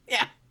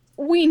 Yeah.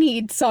 we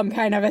need some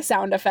kind of a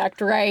sound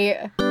effect,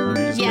 right? Let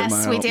me just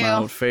Yes, get we do. my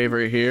old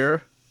favorite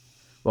here.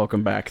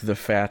 Welcome back, the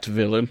fat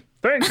villain.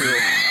 Thank you.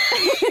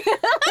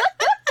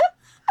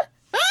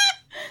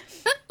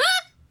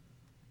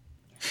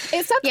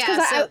 It sucks Yeah,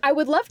 because so- I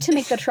would love to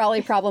make the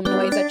trolley problem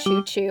noise at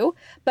Choo Choo,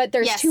 but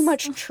there's Yes. too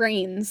much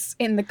trains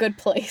in The Good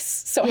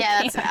Place, so Yeah,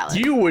 I that's can't.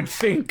 valid. You would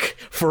think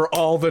for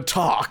all the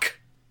talk.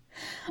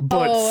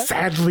 But Oh.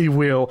 sadly,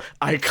 Will,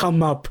 I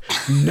come up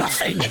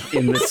nothing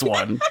in this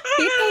one.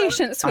 Be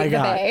patient, I sweet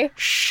got babe.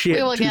 shit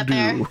We will to get do.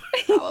 there,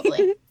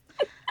 probably.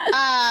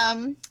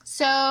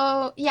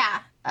 So yeah,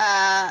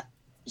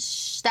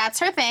 that's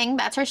her thing.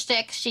 That's her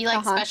shtick. She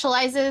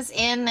specializes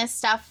in this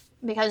stuff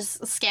because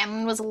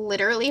Scanlon was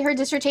literally her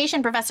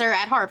dissertation professor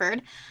at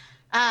Harvard.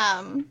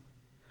 I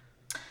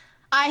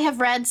have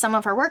read some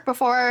of her work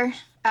before.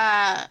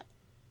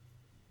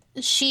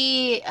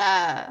 She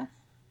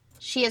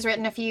has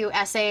written a few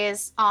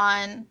essays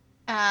on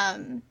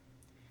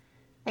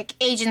like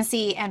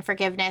agency and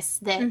forgiveness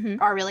that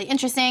are really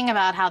interesting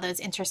about how those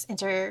interests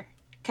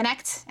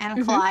interconnect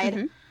and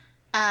collide.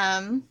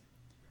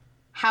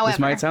 However, This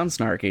might sound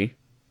snarky,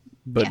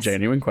 but Yes.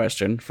 genuine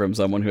question from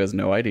someone who has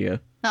no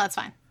idea. no, that's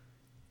fine.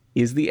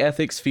 Is the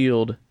ethics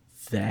field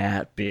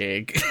that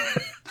big?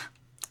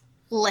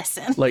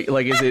 Listen, like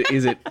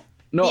is it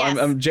no, Yes.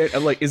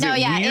 I'm like, is No, it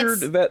yeah, weird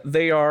it's- that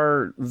they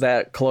are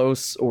that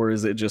close, or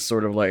is it just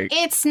sort of like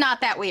it's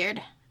not that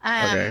weird.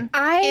 Okay.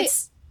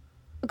 It's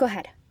Go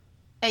ahead.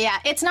 yeah,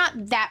 it's not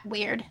that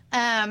weird. or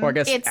I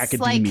guess it's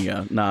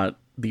academia, not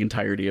the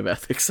entirety of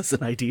ethics as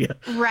an idea.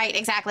 like right,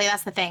 exactly.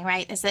 That's the thing,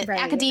 right? Is that Right.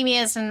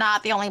 academia is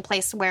not the only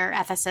place where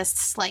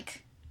ethicists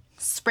like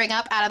spring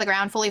up out of the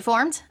ground fully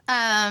formed.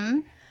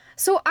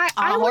 So I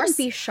a wouldn't horse?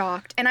 be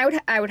shocked, and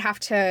I would have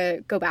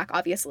to go back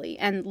obviously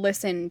and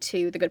listen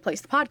to the Good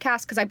Place the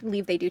podcast because I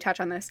believe they do touch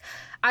on this.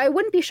 I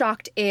wouldn't be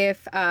shocked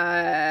if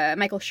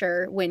Michael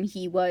Schur, when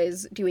he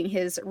was doing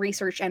his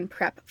research and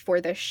prep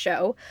for this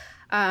show,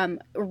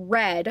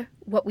 read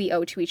What We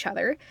Owe to Each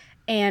Other,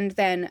 and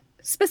then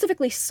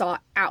specifically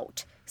sought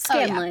out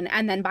Scanlon,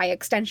 and then by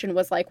extension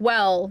was like,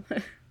 well,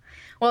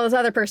 this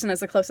other person is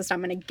the closest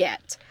I'm going to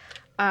get.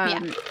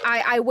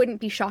 I wouldn't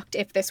be shocked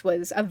if this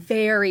was a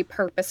very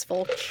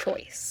purposeful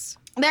choice.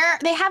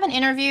 They have an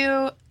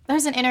interview.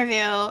 There's an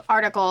interview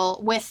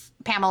article with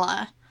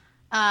Pamela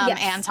Yes,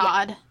 and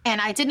Todd, and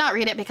I did not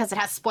read it because it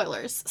has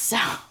spoilers. So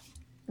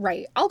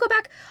Right. I'll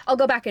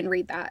go back and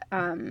read that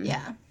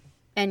yeah,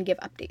 and give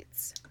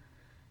updates.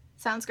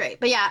 sounds great.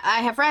 But yeah,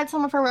 I have read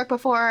some of her work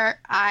before.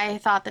 I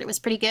thought that it was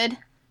pretty good.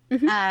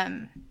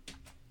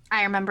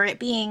 I remember it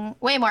being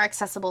way more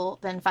accessible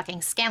than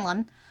fucking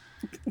Scanlon.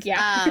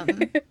 Yeah.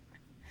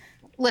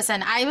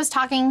 Listen, I was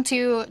talking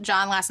to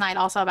John last night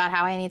also about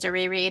how I need to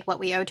reread What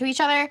We Owe to Each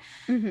Other.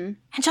 And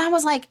John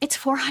was like, it's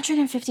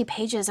 450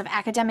 pages of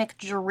academic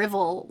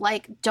drivel.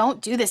 Like,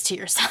 don't do this to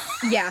yourself.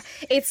 Yeah.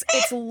 It's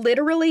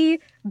literally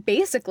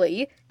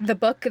basically the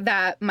book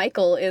that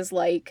Michael is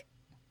like,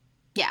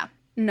 Yeah.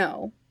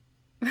 no.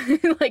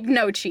 Like,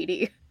 no,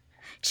 Cheaty.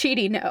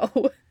 Cheaty,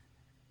 no.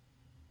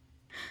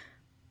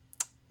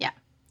 Yeah.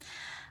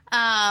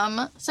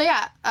 So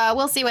yeah,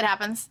 we'll see what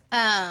happens.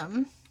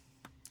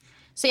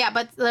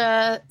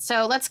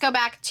 So let's go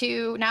back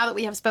to, now that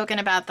we have spoken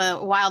about the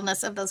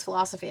wildness of those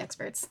philosophy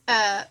experts,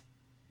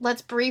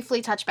 let's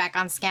briefly touch back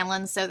on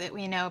Scanlon so that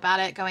we know about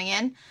it going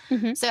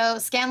in. So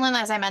Scanlon,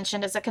 as I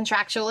mentioned, is a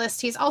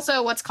contractualist. He's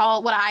also what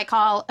I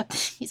call,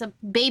 he's a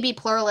baby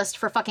pluralist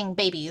for fucking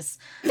babies.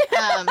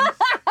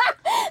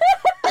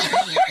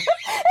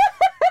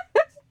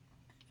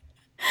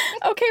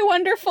 Okay.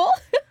 wonderful.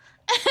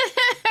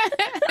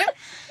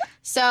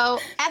 So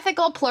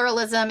ethical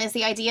pluralism is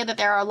the idea that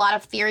there are a lot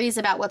of theories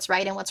about what's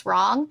right and what's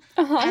wrong,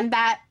 and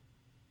that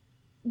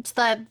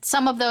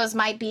some of those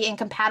might be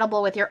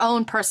incompatible with your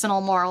own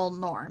personal moral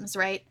norms,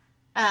 right?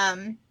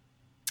 And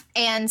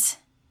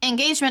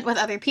engagement with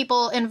other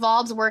people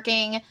involves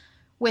working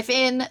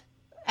within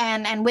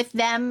and with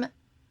them,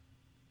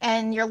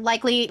 and you're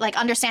likely, like,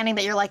 understanding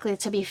that you're likely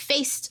to be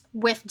faced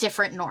with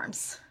different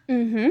norms.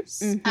 That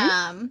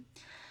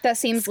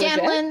seems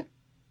legit.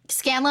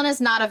 Scanlon is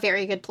not a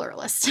very good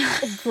pluralist.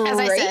 As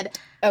I Great. said,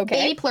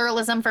 baby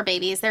pluralism for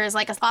babies. There's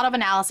like a lot of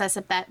analysis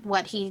of that.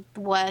 What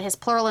his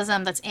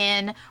pluralism that's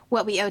in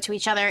What We Owe to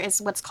Each Other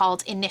is what's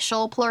called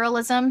initial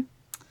pluralism.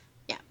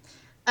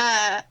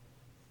 Yeah.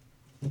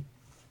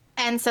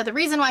 And so the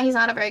reason why he's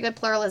not a very good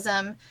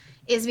pluralism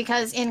is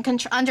because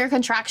under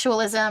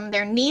contractualism,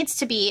 there needs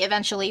to be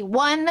eventually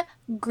one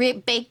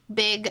great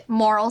big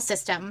moral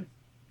system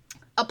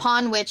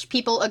upon which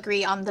people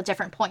agree on the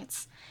different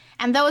points.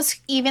 And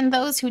even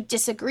those who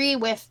disagree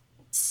with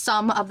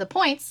some of the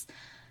points,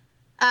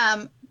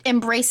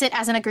 embrace it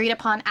as an agreed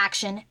upon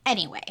action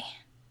anyway,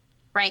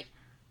 right?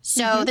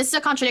 So this is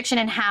a contradiction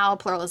in how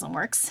pluralism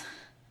works.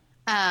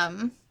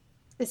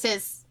 This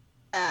is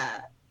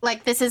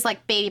like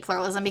baby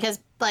pluralism, because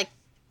like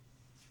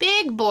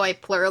big boy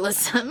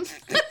pluralism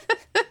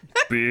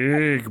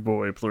Big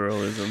boy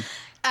pluralism.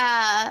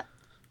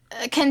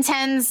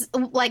 contends,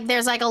 like,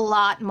 there's like a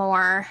lot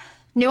more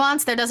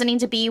nuance. There doesn't need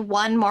to be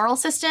one moral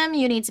system.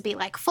 You need to be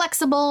like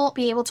flexible,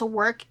 be able to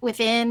work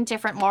within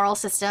different moral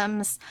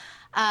systems.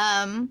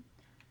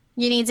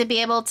 You need to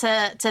be able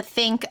to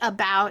think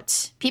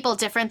about people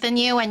different than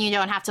you, and you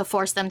don't have to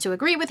force them to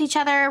agree with each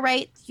other,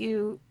 right?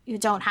 You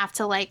don't have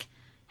to like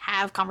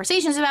have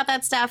conversations about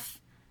that stuff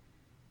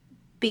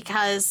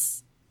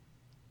because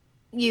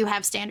you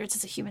have standards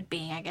as a human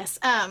being, I guess.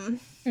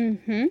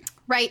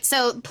 Right.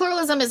 So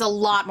pluralism is a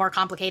lot more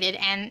complicated,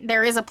 and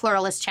there is a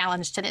pluralist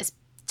challenge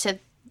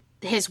to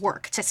his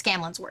work, to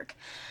Scanlon's work.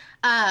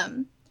 But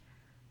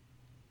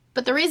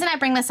the reason I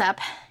bring this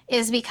up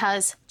is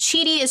because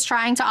Chidi is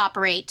trying to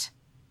operate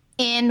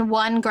in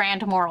one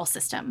grand moral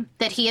system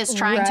that he is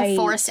trying to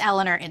force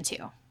Eleanor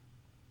into.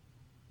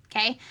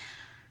 Okay?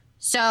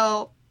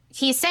 So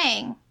he's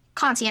saying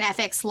Kantian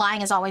ethics,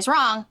 lying is always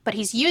wrong, but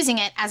he's using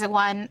it as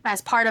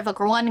part of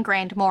one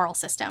grand moral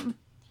system.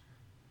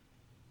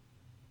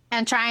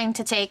 And trying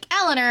to take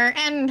Eleanor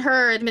and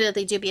her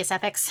admittedly dubious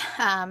ethics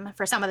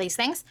for some of these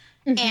things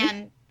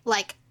and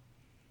like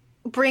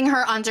bring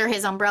her under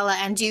his umbrella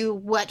and do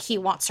what he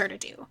wants her to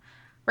do,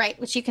 right?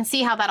 Which you can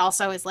see how that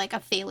also is like a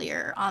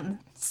failure on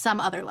some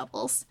other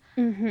levels.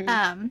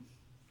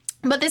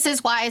 But this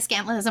is why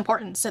Scanlon is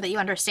important, so that you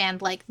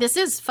understand, like, this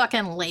is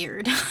fucking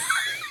layered.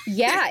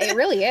 Yeah, it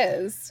really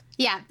is.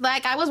 Yeah,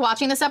 like, I was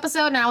watching this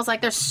episode and I was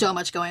like, there's so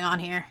much going on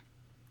here.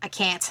 I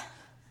can't.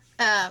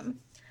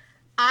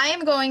 I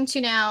am going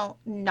to now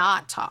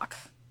not talk.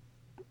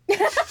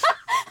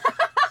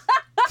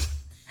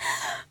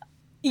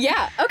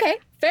 Yeah, okay,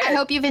 fair. I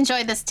hope you've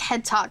enjoyed this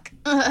TED Talk.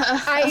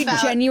 I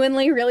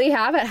genuinely really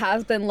have. It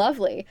has been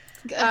lovely.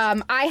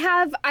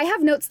 I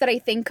have notes that I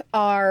think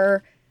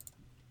are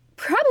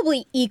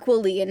probably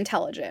equally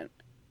intelligent.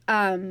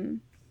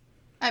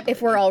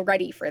 If we're all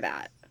ready for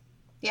that.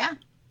 Yeah.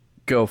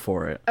 Go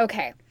for it.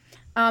 Okay.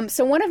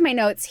 So one of my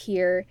notes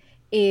here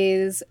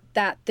is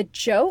that the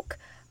joke,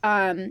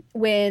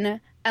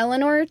 when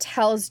Eleanor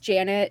tells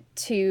Janet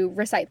to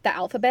recite the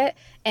alphabet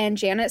and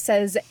Janet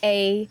says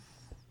A,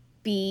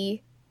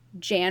 B,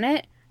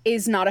 Janet,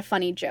 is not a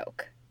funny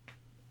joke.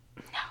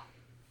 No,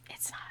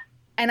 it's not.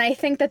 And I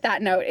think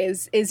that note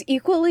is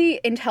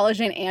equally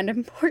intelligent and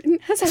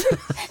important as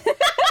everything.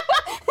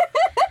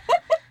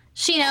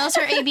 She knows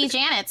her A, B,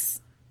 Janets.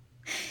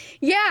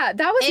 Yeah,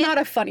 that was not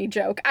a funny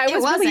joke. I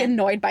was really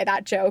annoyed by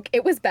that joke.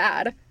 It was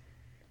bad.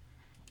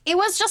 It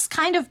was just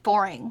kind of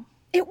boring.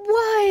 It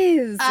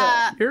was.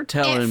 You're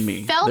telling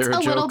me felt there are a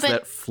little jokes bit-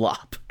 that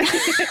flop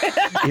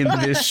in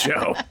this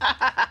show.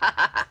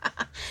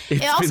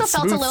 It also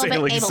felt a little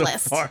bit ableist.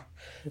 So far.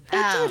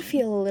 I did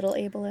feel a little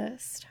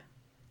ableist.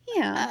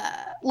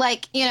 Yeah.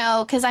 Like, you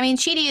know, because, I mean,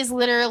 Chidi is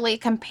literally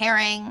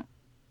comparing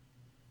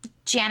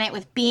Janet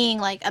with being,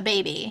 like, a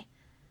baby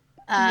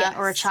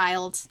or a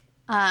child.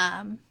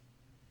 And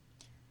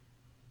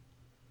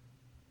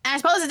I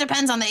suppose it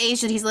depends on the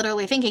age that he's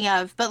literally thinking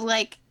of, but,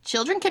 like,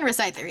 children can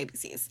recite their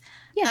ABCs.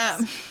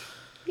 Yes.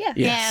 Yeah.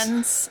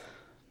 Yes. And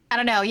I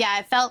don't know. Yeah,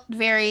 it felt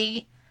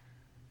very,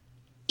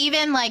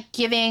 even like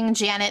giving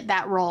Janet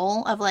that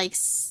role of like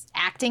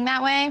acting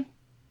that way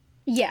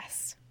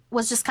Yes.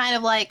 was just kind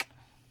of like,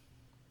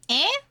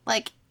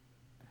 like,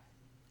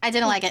 I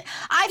didn't like it.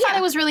 I thought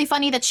it was really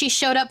funny that she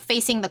showed up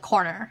facing the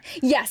corner.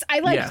 Yes, I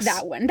liked Yes.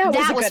 that one. That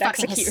was a good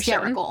fucking execution.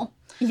 hysterical.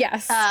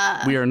 Yes.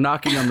 We are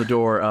knocking on the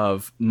door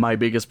of my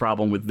biggest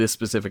problem with this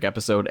specific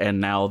episode and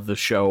now the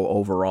show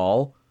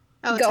overall.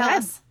 Oh, Go tell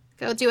ahead. us.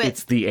 Go do it.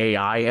 It's the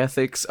AI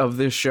ethics of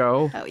this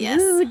show. Oh, yes.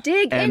 Ooh,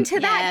 dig And- into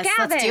that, Yes,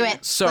 Gavin. let's do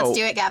it. So Let's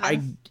do it,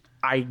 Gavin.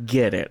 I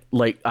get it.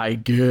 Like, I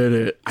get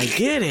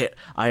it.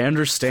 I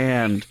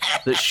understand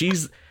that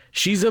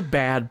she's a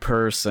bad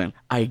person.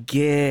 I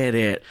get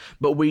it.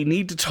 But we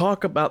need to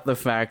talk about the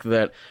fact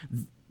that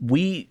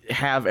we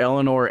have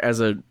Eleanor as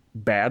a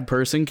bad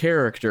person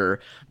character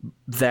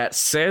that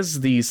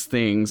says these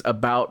things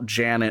about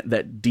Janet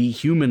that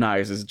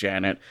dehumanizes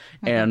Janet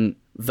and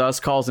thus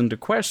calls into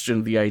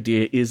question the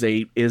idea is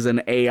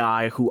an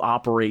AI who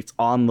operates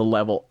on the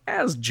level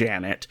as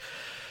Janet.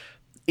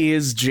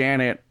 Is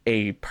Janet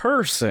a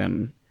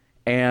person?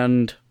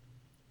 And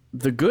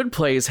The Good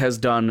Place has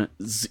done,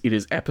 it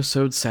is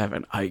episode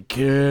 7. I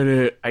get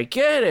it.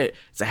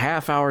 It's a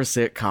half-hour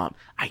sitcom.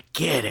 I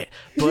get it.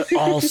 But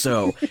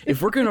also,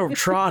 if we're going to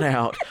trot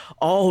out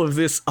all of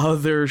this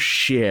other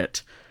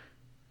shit,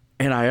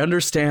 and I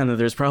understand that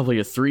there's probably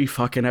a 3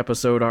 fucking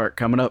episode arc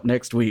coming up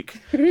next week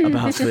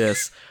about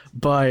this,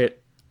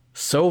 but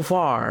so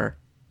far,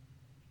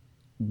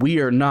 we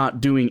are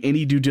not doing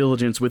any due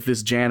diligence with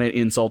this Janet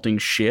insulting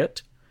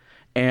shit.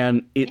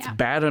 And it's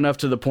bad enough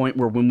to the point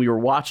where when we were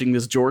watching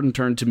this, Jordan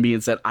turned to me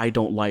and said, I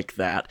don't like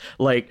that.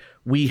 Like,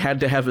 we had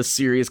to have a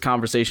serious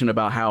conversation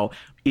about how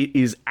it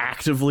is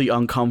actively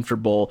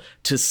uncomfortable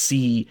to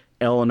see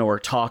Eleanor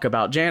talk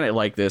about Janet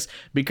like this,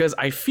 because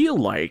I feel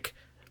like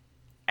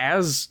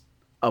as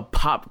a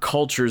pop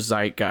culture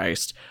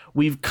zeitgeist,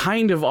 we've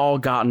kind of all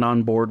gotten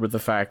on board with the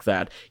fact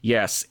that,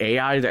 yes,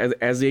 AI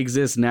as they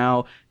exist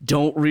now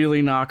don't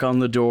really knock on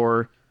the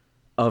door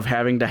of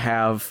having to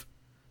have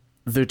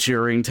the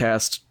Turing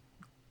test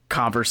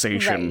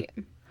conversation.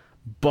 Right.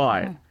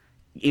 But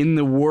in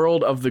the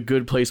world of The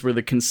Good Place, where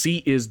the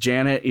conceit is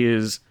Janet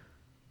is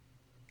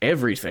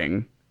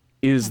everything,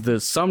 is the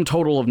sum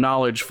total of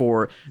knowledge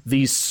for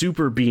these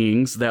super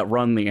beings that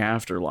run the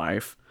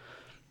afterlife,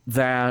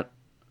 that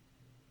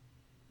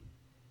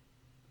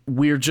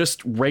we're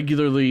just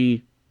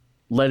regularly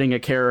letting a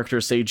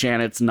character say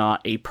Janet's not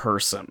a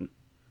person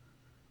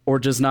or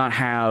does not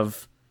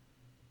have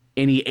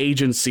any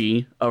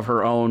agency of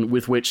her own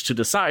with which to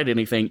decide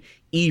anything,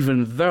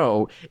 even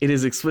though it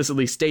is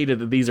explicitly stated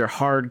that these are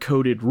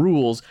hard-coded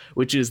rules,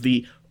 which is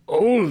the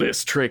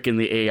oldest trick in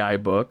the AI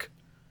book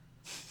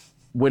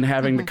when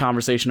having the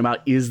conversation about,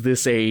 is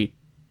this a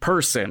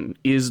person?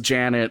 Is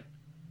Janet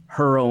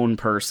her own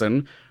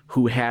person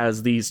who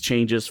has these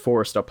changes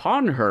forced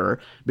upon her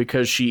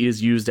because she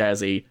is used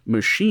as a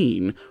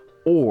machine?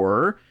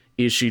 Or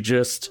is she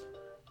just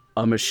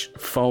a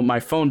phone?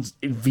 My phone's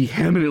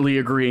vehemently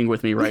agreeing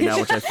with me right now,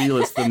 which I feel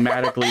is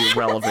thematically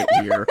relevant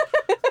here.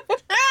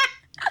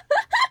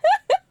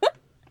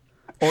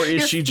 Or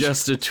is she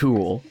just a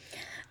tool?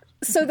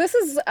 So this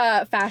is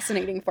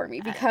fascinating for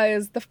me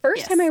because the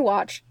first time I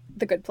watched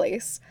The Good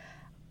Place,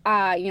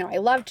 I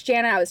loved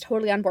Janet. I was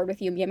totally on board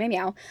with you. Meow,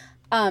 meow,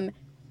 meow.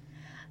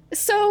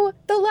 So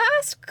the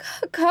last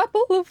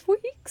couple of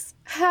weeks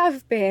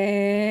have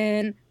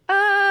been,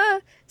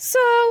 so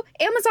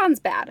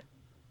Amazon's bad.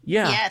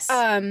 Yeah. Yes.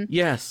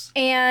 Yes.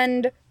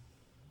 And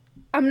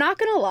I'm not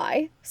gonna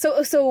lie.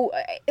 So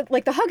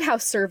like the Hug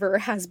House server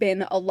has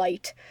been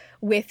alight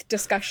with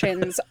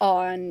discussions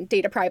on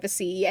data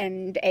privacy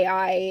and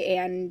AI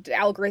and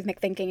algorithmic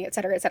thinking, et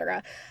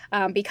cetera,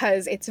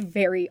 because it's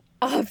very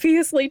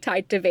obviously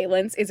tied to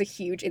Valence, is a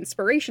huge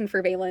inspiration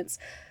for Valence.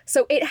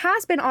 So it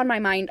has been on my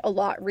mind a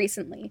lot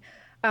recently.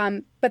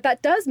 But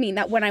that does mean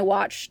that when I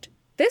watched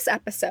this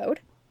episode,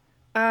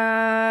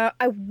 I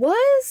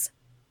was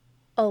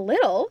a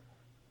little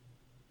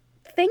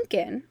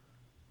thinking,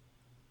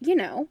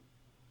 kill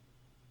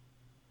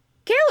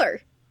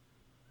her.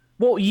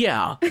 Well,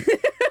 yeah.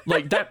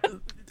 Like that,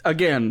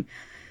 again.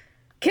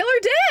 Kill her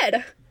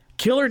dead.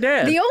 Kill her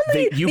dead. The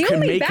only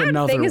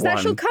bad thing is that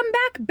she'll come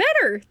back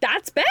better.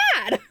 That's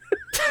bad.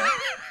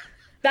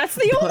 That's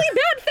the only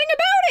bad thing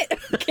about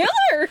it. Kill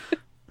her.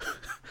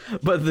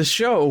 But the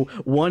show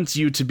wants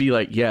you to be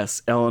like,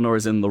 yes,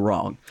 Eleanor's in the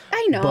wrong.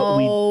 I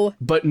know.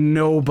 But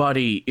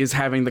nobody is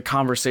having the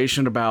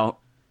conversation about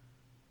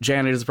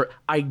Janet is...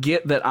 I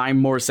get that I'm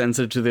more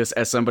sensitive to this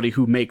as somebody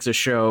who makes a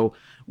show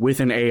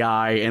with an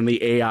AI, and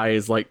the AI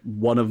is like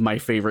one of my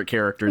favorite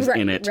characters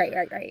in it.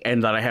 Right.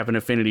 And that I have an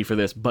affinity for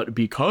this. But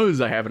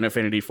because I have an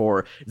affinity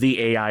for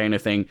the AI in a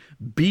thing,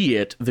 be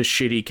it the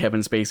shitty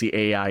Kevin Spacey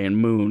AI in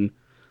Moon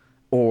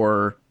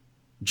or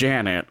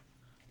Janet,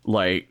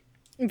 like...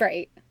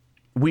 Right.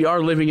 We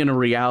are living in a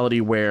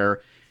reality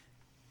where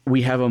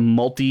we have a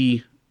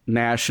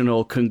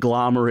multinational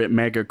conglomerate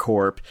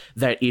megacorp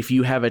that if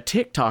you have a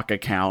TikTok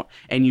account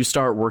and you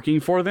start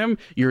working for them,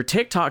 your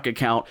TikTok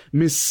account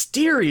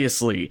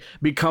mysteriously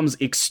becomes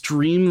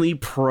extremely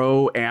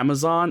pro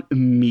Amazon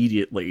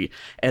immediately.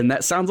 And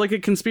that sounds like a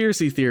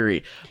conspiracy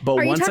theory. But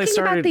are once you talking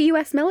about the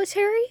U.S.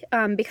 military?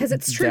 Because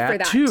it's true for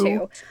that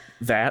too.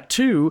 That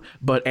too,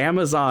 but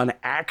Amazon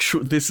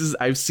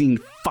I've seen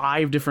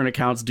 5 different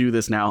accounts do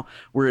this now,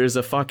 where there's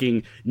a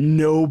fucking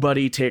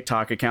nobody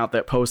TikTok account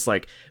that posts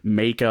like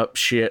makeup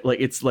shit, like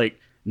it's like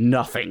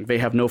nothing. They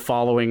have no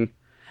following.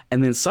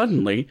 And then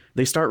suddenly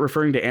they start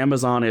referring to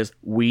Amazon as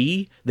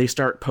we. They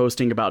start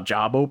posting about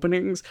job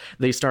openings.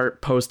 They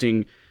start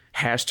posting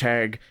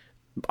hashtag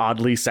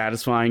oddly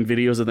satisfying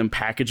videos of them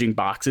packaging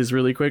boxes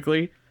really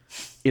quickly.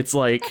 It's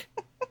like,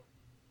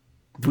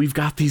 we've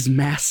got these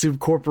massive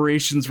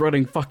corporations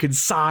running fucking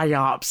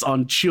psyops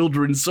on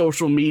children's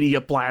social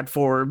media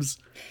platforms.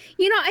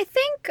 You know, I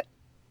think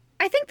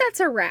that's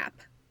a wrap.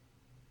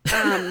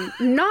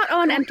 Not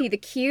on Empty the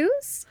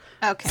Cues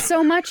Okay.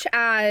 so much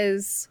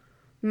as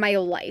my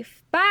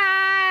life.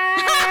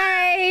 Bye.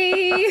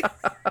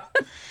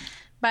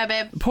 Bye,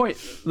 babe.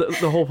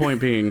 The whole point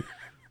being,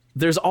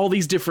 there's all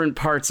these different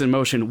parts in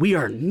motion. We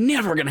are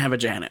never gonna have a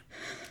Janet.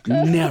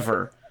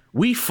 Never.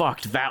 We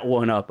fucked that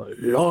one up a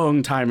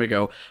long time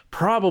ago,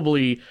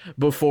 probably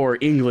before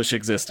English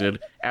existed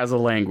as a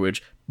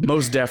language.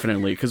 Most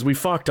definitely, because we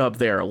fucked up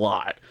there a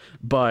lot.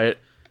 But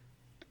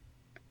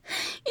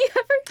You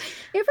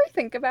ever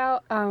think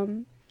about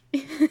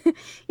you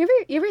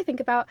ever think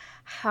about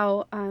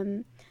how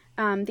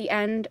the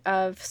end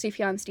of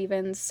Sufjan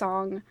Stevens'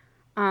 song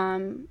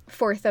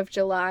 4th of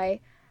July,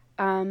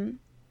 you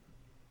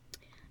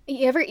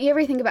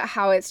ever think about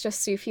how it's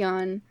just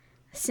Sufjan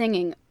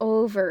singing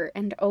over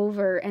and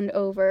over and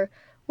over,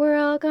 we're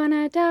all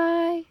gonna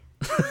die,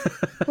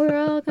 we're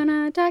all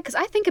gonna die, because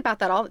I think about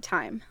that all the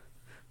time.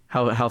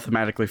 how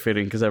thematically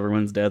fitting, because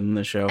everyone's dead in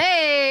this show.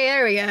 Hey,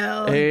 there we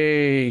go.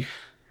 Hey.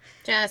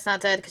 Janet's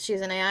not dead because she's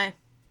an AI.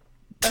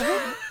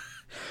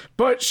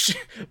 But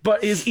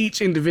is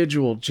each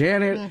individual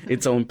Janet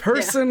its own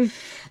person?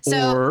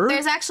 So or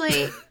there's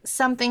actually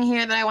something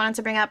here that I wanted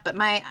to bring up, but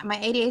my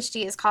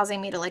ADHD is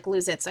causing me to like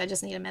lose it, so I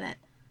just need a minute.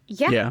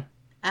 Yeah.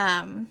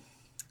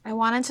 I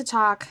wanted to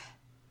talk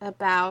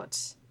about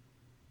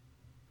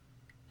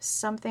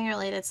something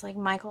related to like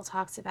Michael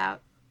talks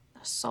about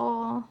the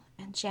soul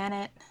and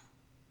Janet.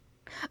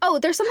 Oh,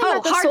 there's something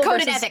about the soul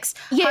hard-coded versus... ethics.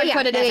 Yeah,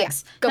 Hard-coded yeah.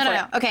 ethics. Go no, for no,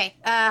 it. no. Okay,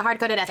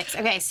 hard-coded ethics.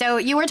 Okay, so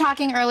you were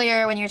talking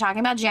earlier when you were talking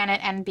about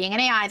Janet and being an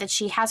AI that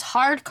she has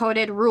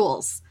hard-coded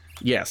rules,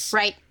 yes.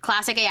 right?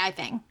 Classic AI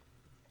thing.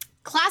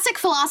 Classic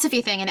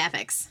philosophy thing in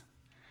ethics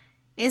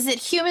is that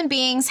human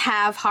beings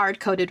have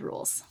hard-coded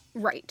rules.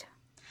 Right.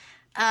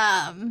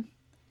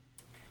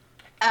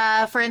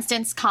 For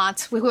instance,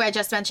 Kant, who I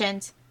just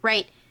mentioned,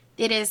 right?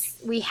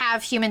 We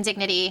have human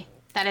dignity.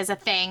 That is a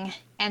thing,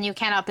 and you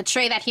cannot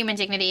betray that human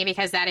dignity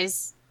because that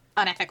is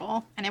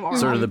unethical and immoral.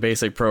 Sort of the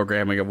basic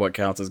programming of what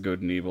counts as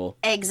good and evil.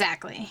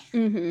 Exactly.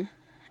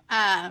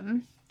 Mm-hmm.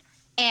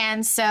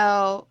 And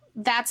so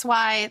that's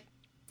why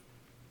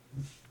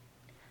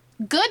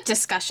good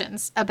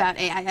discussions about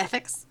AI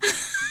ethics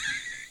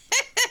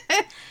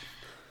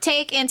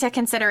take into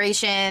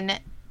consideration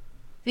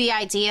the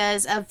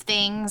ideas of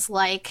things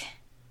like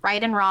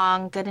right and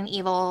wrong, good and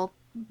evil.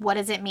 What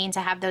does it mean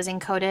to have those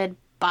encoded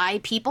by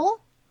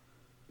people?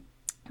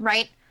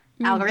 Right?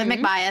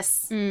 Algorithmic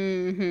bias.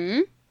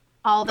 Mm-hmm.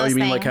 All those you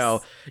mean things.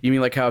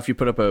 like how if you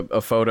put up a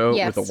photo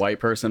Yes. with a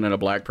white person and a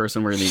black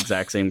person wearing the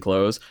exact same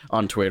clothes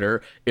on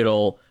Twitter,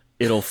 it'll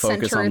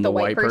focus Center on the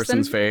white person.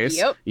 person's face.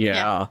 Yep.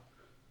 Yeah.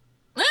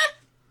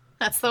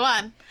 That's the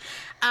one.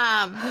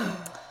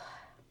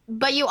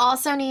 But you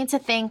also need to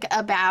think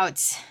about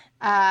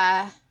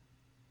oh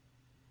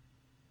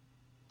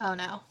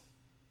no.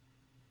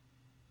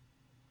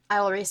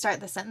 I will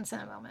restart the sentence in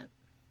a moment.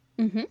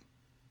 Mm-hmm.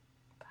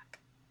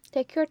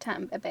 Take your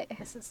time, baby.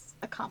 This is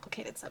a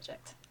complicated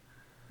subject.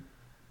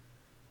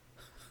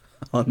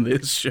 On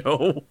this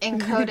show.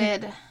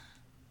 Encoded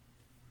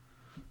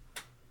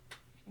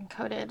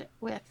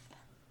with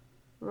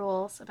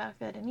rules about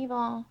good and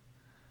evil,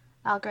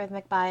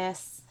 algorithmic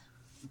bias.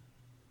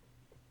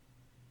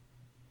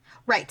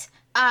 Right.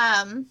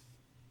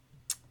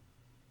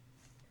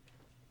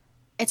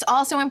 It's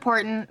also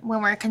important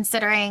when we're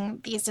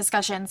considering these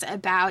discussions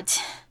about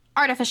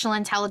artificial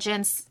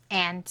intelligence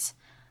and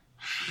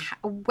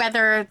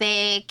whether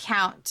they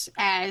count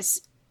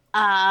as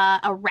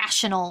a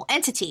rational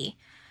entity,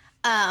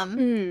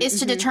 is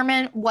to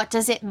determine what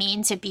does it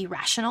mean to be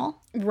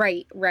rational.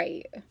 Right.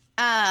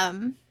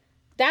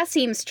 That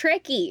seems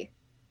tricky.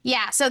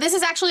 Yeah, so this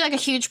is actually like a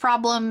huge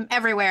problem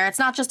everywhere. It's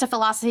not just a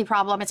philosophy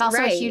problem, it's also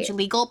a Right. huge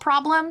legal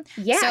problem.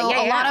 Yeah, so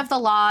yeah, a lot yeah. of the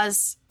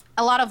laws,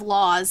 a lot of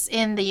laws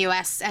in the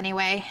US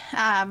anyway,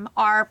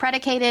 are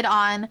predicated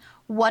on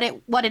what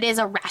it is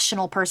a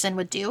rational person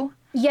would do.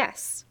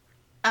 Yes.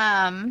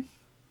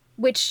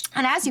 Which,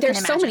 And as you there's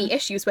can so imagine, many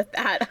issues with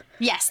that.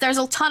 yes, there's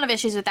a ton of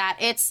issues with that.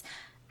 It's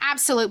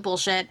absolute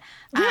bullshit.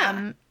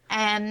 Yeah.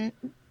 And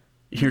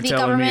You're the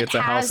telling me government it's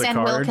a house has of and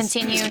cards? will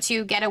continue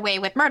to get away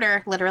with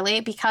murder, literally,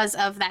 because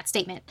of that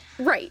statement.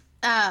 Right.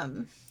 I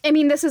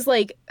mean, this is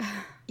like,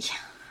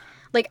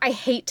 like, I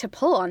hate to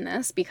pull on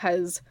this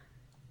because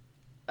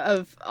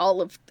of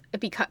all of,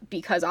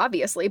 because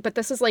obviously, but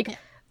this is like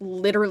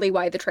literally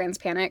why the trans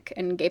panic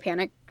and gay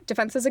panic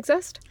defenses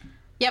exist.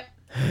 Yep,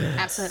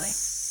 absolutely.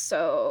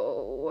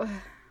 So,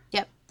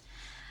 Yep.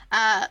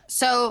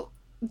 So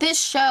this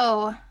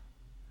show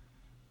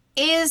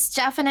is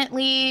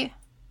definitely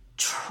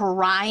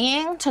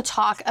trying to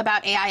talk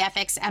about AI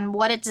ethics and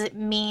what it does it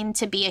mean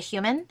to be a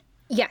human,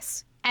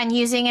 yes. and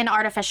using an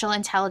artificial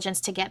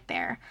intelligence to get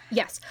there.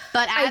 Yes.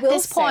 But I at will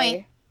this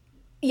point,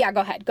 say Yeah,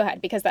 go ahead,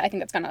 because I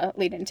think that's gonna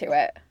lead into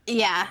it.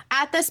 Yeah.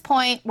 At this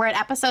point, we're at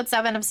episode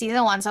 7 of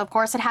season 1, so of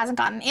course it hasn't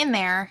gotten in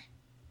there.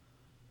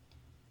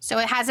 So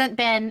it hasn't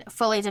been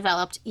fully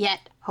developed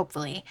yet,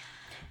 hopefully.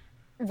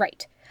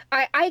 Right.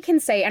 I can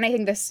say, and I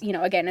think this,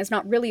 again, is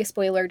not really a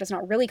spoiler, does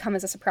not really come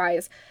as a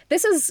surprise.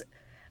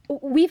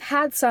 We've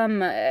had some,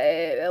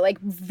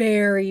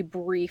 very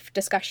brief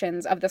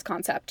discussions of this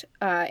concept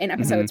in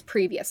episodes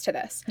previous to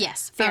this.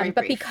 Yes, very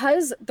But brief.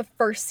 because the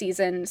first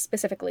season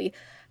specifically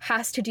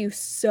has to do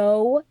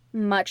so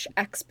much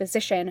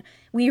exposition,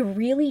 we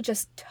really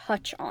just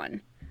touch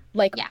on,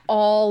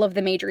 all of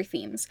the major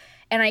themes.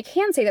 And I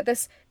can say that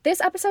this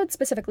episode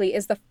specifically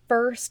is the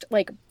first,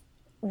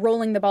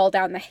 rolling the ball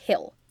down the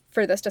hill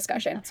for this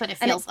discussion. That's what it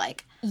feels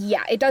like.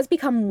 Yeah, it does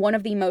become one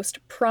of the most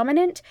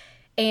prominent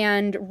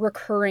and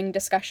recurring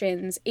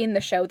discussions in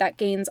the show that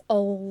gains a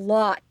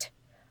lot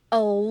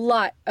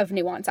of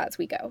nuance as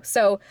we go.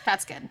 So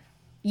That's good.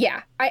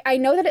 yeah, I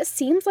know that it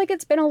seems like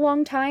it's been a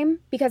long time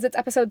because it's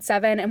episode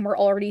 7 and we're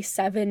already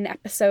 7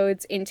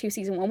 episodes into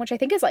season 1, which I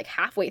think is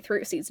halfway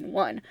through season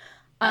 1.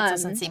 That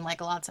doesn't seem like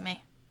a lot to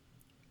me.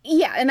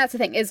 Yeah, and that's the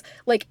thing is,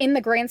 in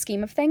the grand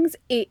scheme of things,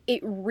 it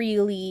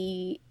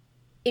really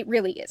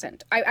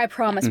isn't. I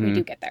promise we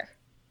do get there.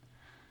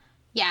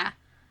 Yeah.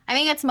 I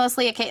think it's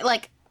mostly a case,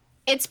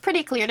 it's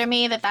pretty clear to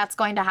me that that's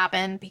going to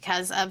happen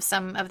because of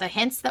some of the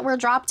hints that were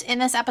dropped in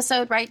this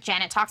episode, right?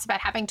 Janet talks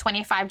about having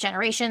 25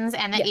 generations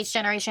and that Yes. each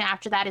generation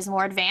after that is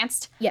more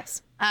advanced.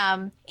 Yes.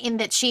 In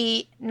that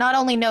she not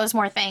only knows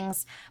more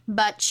things,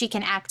 but she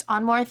can act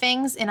on more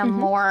things in a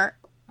more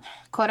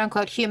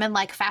quote-unquote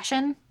human-like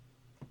fashion.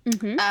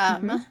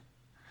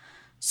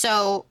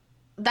 So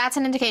that's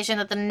an indication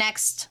that the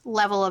next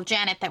level of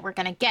Janet that we're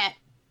going to get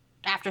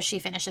after she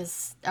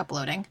finishes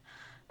uploading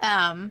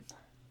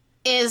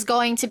is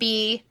going to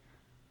be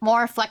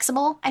more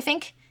flexible, I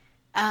think,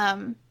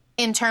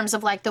 in terms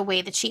of the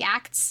way that she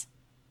acts,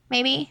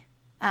 maybe.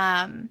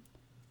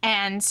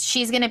 And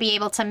she's going to be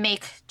able to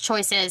make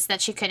choices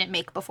that she couldn't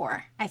make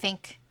before, I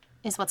think,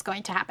 is what's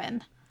going to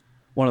happen.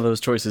 One of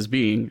those choices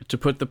being to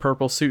put the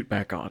purple suit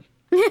back on.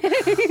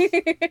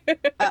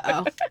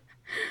 Uh-oh.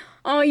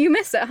 Oh, you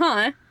miss it,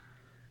 huh?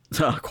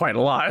 Quite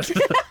a lot.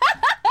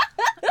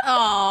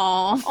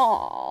 Oh.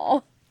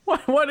 Aw.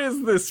 What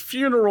is this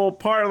funeral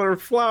parlor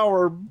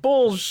flower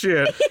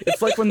bullshit?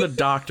 It's like when the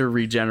doctor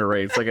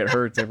regenerates, it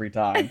hurts every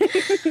time.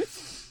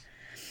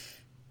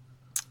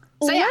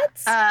 So yeah,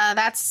 Let's-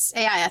 that's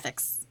AI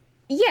ethics.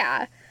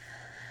 Yeah.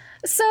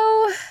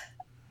 So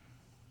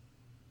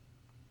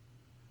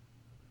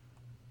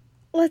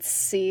let's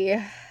see.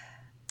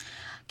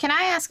 Can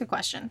I ask a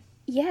question?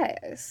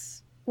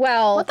 Yes.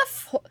 Well, What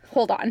the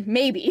hold on.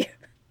 Maybe.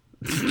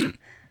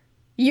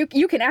 You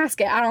can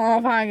ask it. I don't know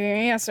if I can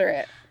answer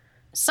it.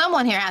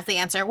 Someone here has the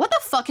answer. What the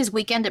fuck is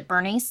Weekend at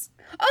Bernie's?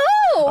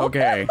 Oh.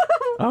 Okay.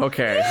 All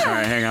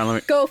right, hang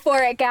on. Go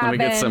for it, Gavin.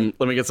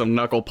 Let me get some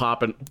knuckle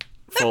popping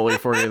Foley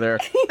for you there.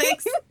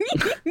 Thanks.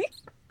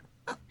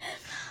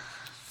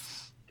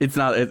 It's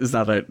not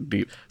that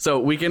deep. So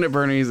Weekend at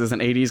Bernie's is an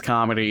 80s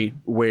comedy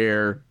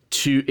where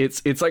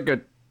it's like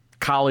a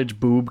college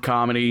boob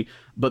comedy,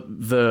 but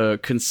the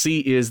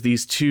conceit is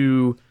these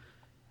two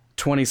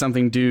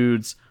 20-something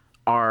dudes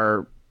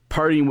are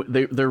partying.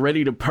 They're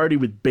ready to party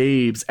with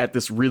babes at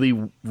this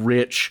really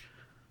rich,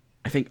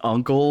 I think,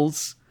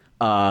 uncle's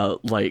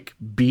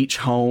beach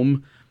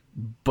home,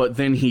 but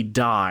then he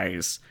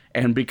dies,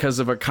 and because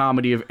of a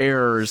comedy of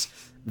errors,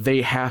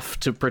 they have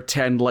to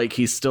pretend like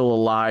he's still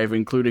alive,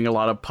 including a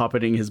lot of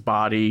puppeting his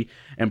body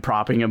and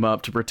propping him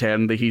up to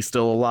pretend that he's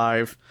still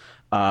alive.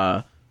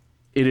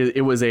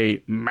 It was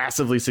a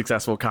massively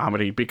successful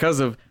comedy because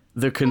of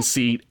the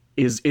conceit.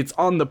 It's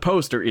on the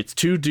poster. It's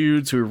two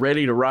dudes who are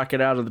ready to rock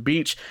it out on the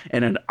beach,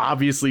 and an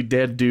obviously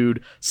dead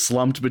dude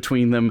slumped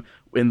between them,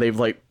 and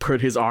they've put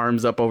his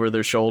arms up over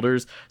their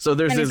shoulders. So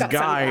there's And he's this got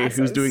guy sunglasses.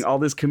 who's doing all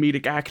this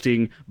comedic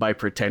acting by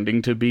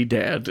pretending to be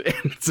dead.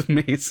 And it's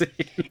amazing.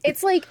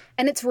 It's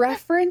and it's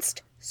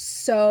referenced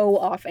so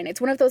often.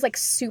 It's one of those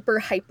super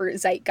hyper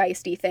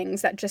zeitgeisty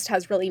things that just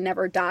has really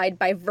never died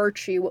by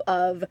virtue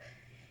of,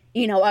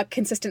 a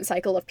consistent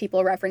cycle of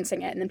people referencing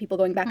it and then people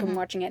going back and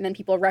watching it and then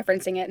people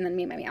referencing it and then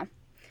meow.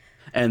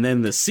 And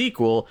then the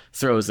sequel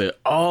throws it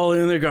all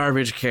in the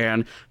garbage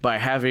can by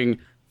having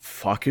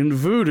fucking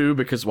voodoo,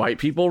 because white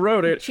people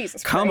wrote it,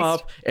 Jesus come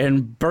Christ. up,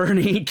 and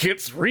Bernie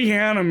gets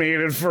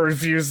reanimated for a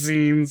few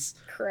scenes.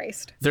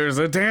 Christ. There's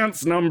a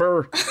dance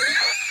number.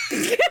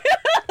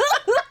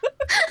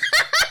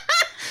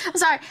 I'm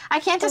sorry. I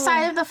can't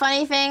decide if the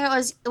funny thing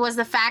was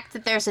the fact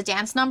that there's a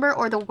dance number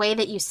or the way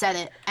that you said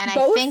it. And I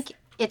Both? think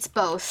it's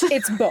both.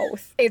 It's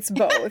both. It's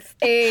both.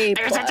 A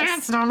There's a plus.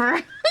 dance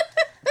number.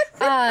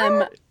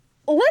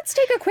 Let's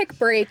take a quick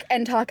break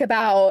and talk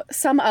about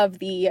some of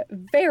the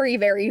very,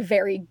 very,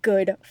 very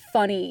good,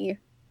 funny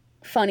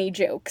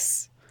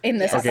jokes in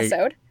this Okay.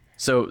 episode.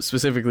 So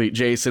specifically,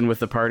 Jason with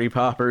the party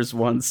poppers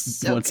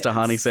once good.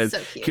 Tahani said, So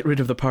cute. "Get rid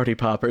of the party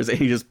poppers," and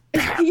he just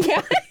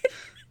Yeah.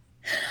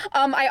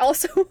 I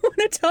also want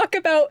to talk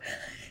about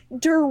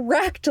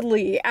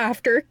directly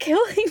after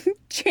killing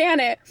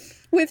Janet,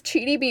 with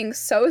Chidi being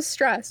so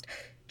stressed,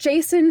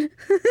 Jason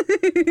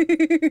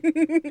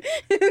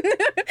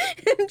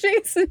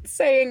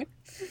saying,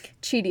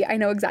 Chidi, I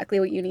know exactly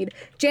what you need.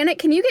 Janet,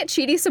 can you get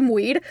Chidi some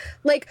weed?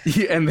 Like,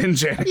 Yeah, and then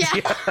Janet.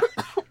 Yeah.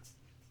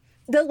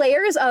 the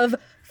layers of,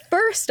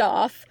 first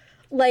off,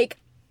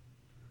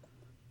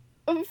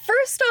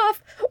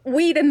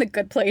 weed in The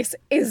Good Place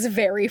is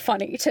very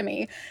funny to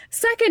me.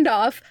 Second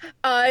off,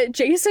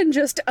 Jason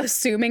just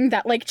assuming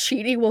that, like,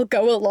 Chidi will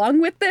go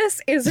along with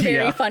this is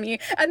very Yeah. funny.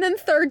 And then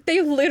third,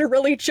 they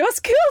literally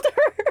just killed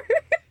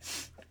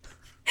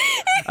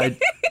her.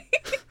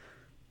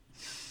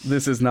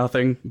 This is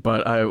nothing,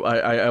 but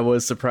I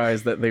was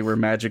surprised that they were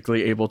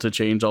magically able to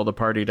change all the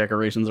party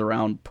decorations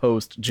around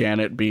post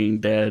Janet being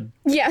dead,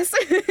 Yes.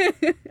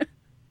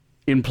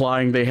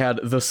 implying they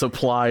had the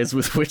supplies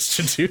with which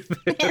to do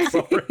this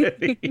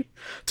already.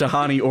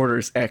 Tahani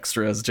orders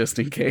extras just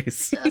in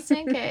case. Just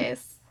in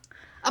case.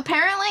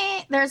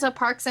 Apparently, there's a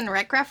Parks and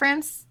Rec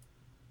reference.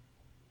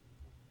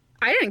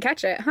 I didn't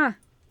catch it, huh?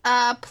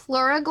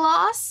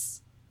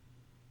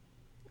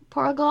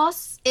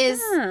 Plurigloss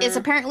is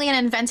apparently an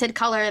invented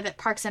color that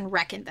Parks and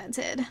Rec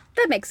invented.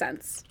 That makes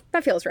sense.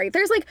 That feels right.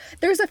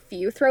 There's a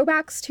few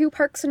throwbacks to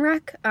Parks and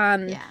Rec.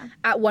 Yeah.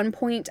 At one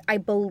point, I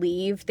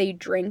believe they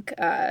drink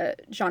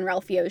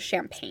Jean-Ralphio's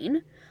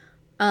champagne.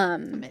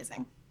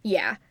 Amazing.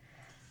 Yeah.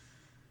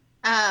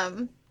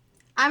 I'm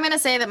gonna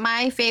say that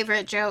my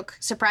favorite joke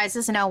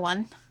surprises no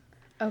one,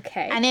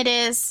 Okay. and it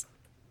is,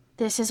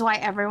 this is why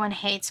everyone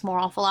hates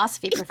moral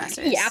philosophy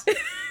professors. Yeah.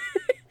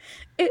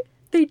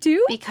 They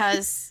do?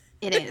 Because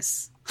it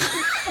is.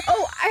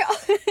 Oh,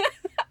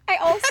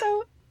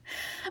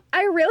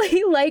 I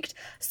really liked,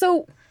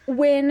 so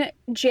when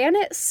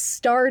Janet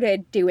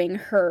started doing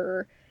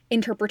her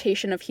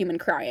interpretation of human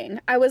crying,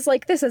 I was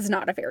like, this is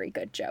not a very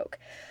good joke.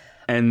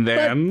 And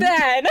then,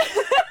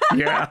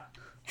 yeah.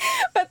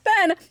 But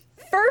then,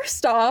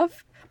 first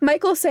off,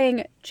 Michael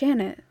saying,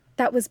 Janet,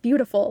 that was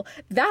beautiful.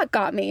 That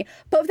got me.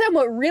 But then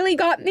what really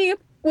got me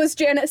was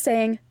Janet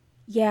saying,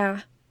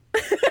 yeah.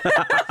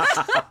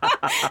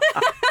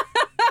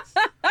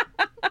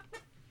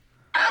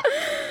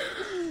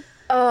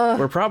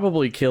 We're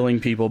probably killing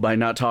people by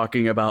not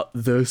talking about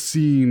the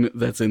scene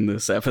that's in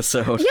this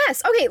episode.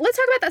 Yes. Okay, let's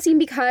talk about that scene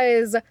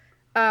because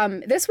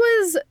this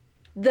was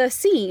the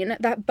scene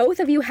that both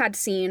of you had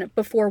seen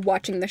before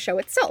watching the show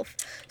itself.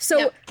 So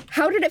Yep.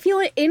 how did it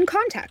feel in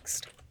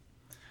context?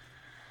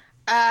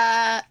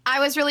 I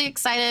was really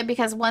excited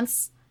because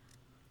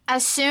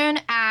as soon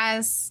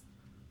as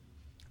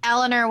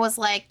Eleanor was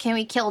like, can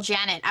we kill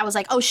Janet? I was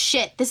like, oh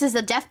shit, this is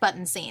the death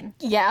button scene.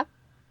 Yeah.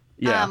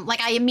 Yeah. Like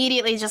I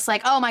immediately just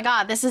like, oh my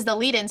God, this is the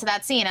lead into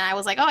that scene. And I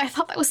was like, oh, I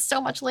thought that was so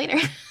much later.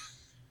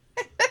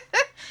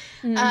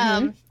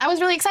 I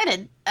was really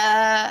excited.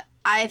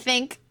 I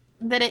think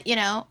that it,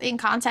 in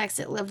context,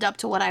 it lived up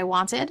to what I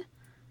wanted.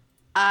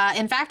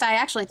 In fact, I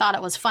actually thought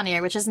it was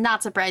funnier, which is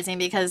not surprising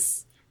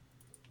because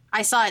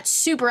I saw it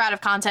super out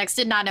of context,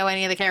 did not know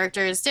any of the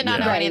characters, did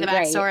not know any of the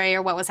Right, backstory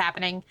or what was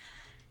happening.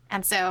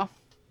 And so,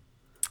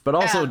 But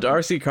also,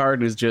 Darcy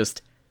Carden is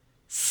just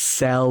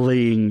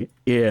selling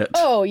it.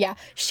 Oh, yeah.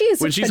 She's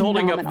When she's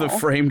holding up the phenomenal.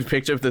 framed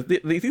picture of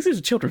these are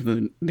the children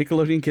from the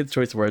Nickelodeon Kids'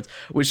 Choice Awards.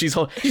 When these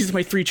are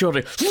my three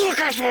children. Look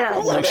at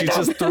them! Like she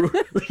just threw.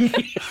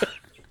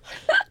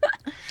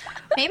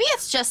 maybe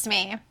it's just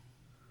me.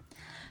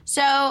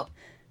 So,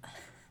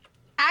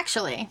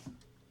 actually,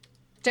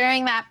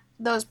 during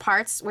those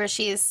parts where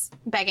she's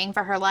begging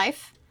for her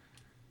life,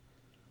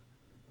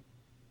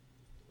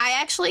 I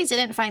actually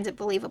didn't find it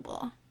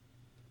believable.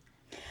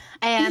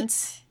 And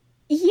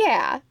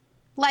Yeah.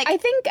 like I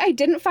think I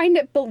didn't find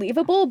it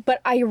believable, but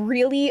I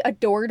really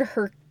adored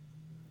her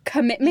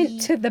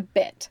commitment to the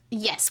bit.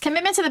 yes,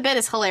 commitment to the bit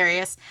is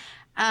hilarious.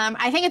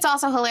 I think it's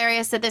also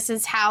hilarious that this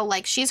is how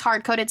like she's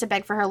hard-coded to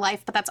beg for her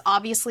life, but that's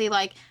obviously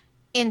like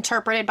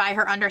interpreted by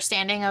her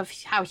understanding of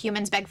how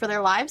humans beg for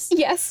their lives.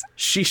 Yes.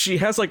 She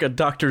has like a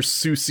Dr.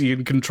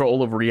 Seussian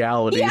control of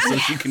reality, so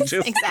she can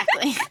just.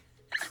 Exactly.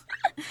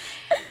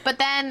 But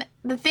then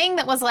the thing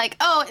that was like,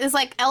 oh, is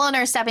like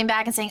Eleanor stepping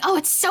back and saying, oh,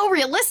 it's so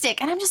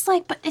realistic. And I'm just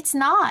like, but it's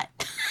not.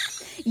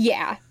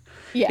 Yeah.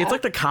 Yeah. It's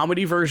like the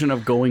comedy version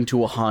of going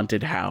to a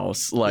haunted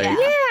house. Like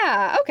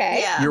Yeah. Okay.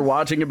 Yeah. you're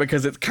watching it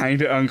because it's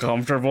kind of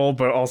uncomfortable,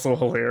 but also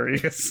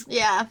hilarious.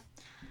 Yeah.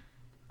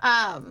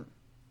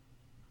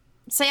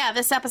 So yeah,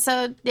 this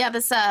episode,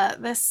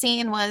 this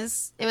scene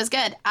was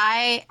good.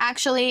 I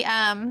actually,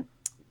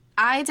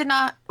 I did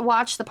not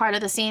watch the part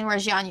of the scene where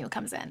Jianyu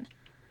comes in.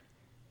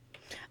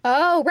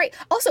 Oh, right.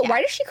 Also,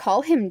 why does she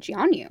call him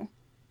Jianyu?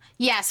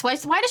 Yes. Why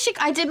does she?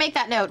 I did make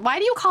that note. Why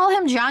do you call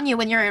him Jianyu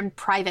when you're in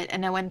private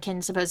and no one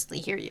can supposedly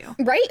hear you?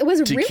 Right? It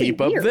was To really keep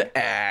weird. up the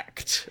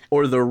act,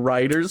 or the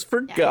writers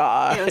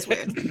forgot. It was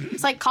weird.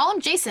 It's like, call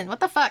him Jason.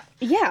 What the fuck?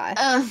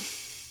 Yeah.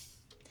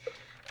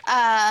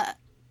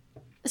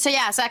 So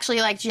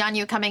actually, like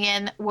Jianyu coming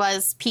in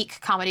was peak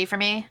comedy for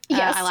me.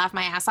 Yes. I laughed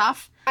my ass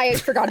off. I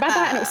forgot about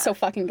that, and it was so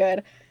fucking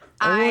good.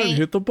 All right,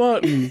 hit the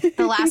button.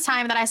 The last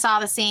time that I saw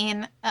the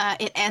scene,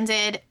 it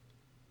ended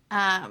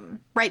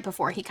right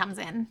before he comes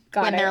in.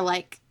 Got when it. they're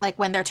like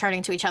when they're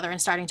turning to each other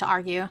and starting to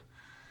argue.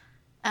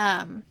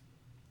 But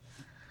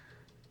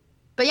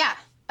yeah,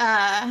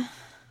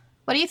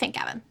 what do you think,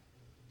 Gavin?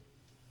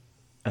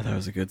 I thought it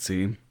was a good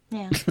scene.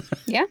 Yeah.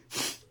 Yeah.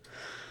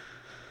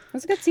 That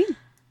was a good scene.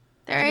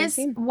 There Good is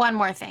scene. one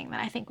more thing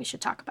that I think we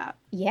should talk about.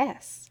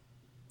 Yes.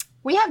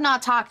 We have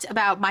not talked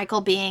about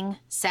Michael being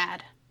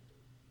sad.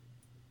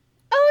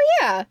 Oh,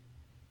 yeah.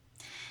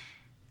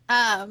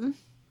 And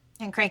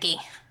cranky.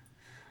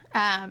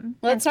 And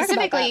Let's talk about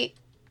specifically,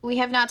 we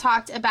have not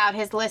talked about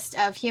his list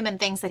of human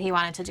things that he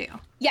wanted to do.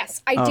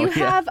 Yes, I Oh, do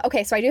yeah. have.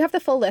 Okay, so I do have the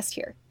full list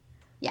here.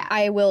 Yeah,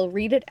 I will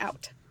read it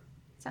out.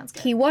 sounds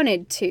good. He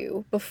wanted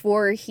to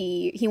before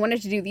he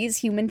wanted to do these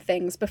human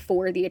things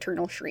before the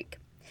eternal shriek.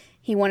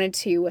 He wanted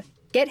to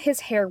get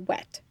his hair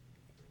wet,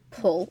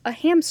 pull a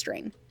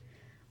hamstring,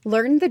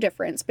 learn the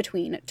difference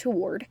between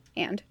toward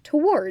and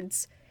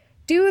towards,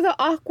 do the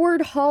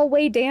awkward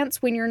hallway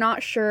dance when you're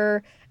not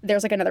sure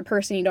there's like another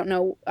person you don't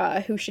know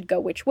who should go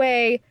which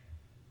way,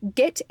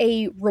 get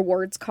a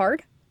rewards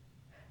card,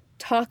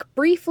 talk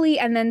briefly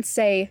and then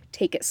say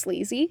take it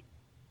sleazy,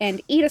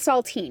 and eat a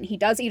saltine. He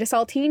does eat a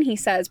saltine. He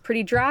says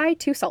pretty dry,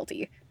 too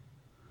salty.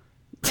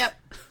 Yep.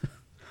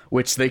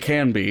 Which they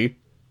can be.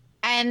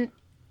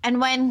 And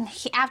when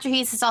after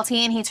he eats the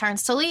saltine, he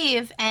turns to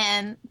leave,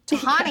 and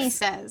Tahani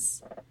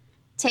says,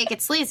 "Take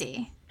it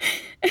sleazy."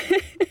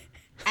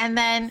 And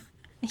then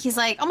he's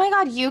like, "Oh my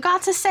god, you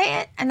got to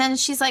say it." And then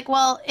she's like,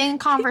 "Well, in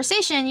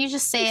conversation, you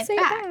just say it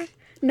back."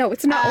 No,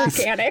 it's not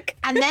organic.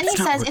 And then he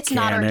says it's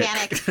not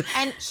organic. organic.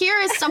 And here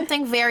is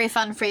something very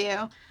fun for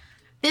you.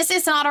 This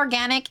is not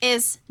organic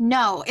is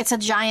no, it's a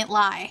giant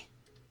lie.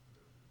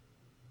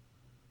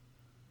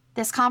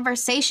 This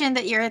conversation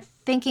that you're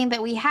thinking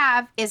that we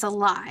have is a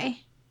lie.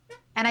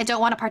 And I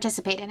don't want to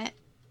participate in it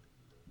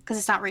because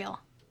it's not real.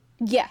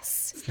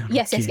 Yes. Yes,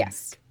 yes, organic.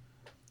 yes.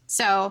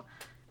 So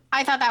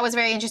I thought that was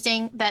very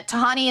interesting that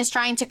Tahani is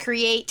trying to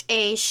create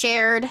a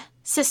shared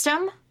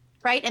system,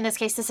 right? In this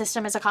case, the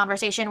system is a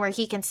conversation where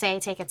he can say,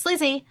 take it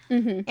sleazy,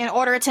 in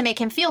order to make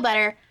him feel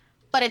better,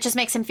 but it just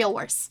makes him feel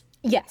worse,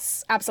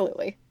 Yes,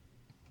 absolutely.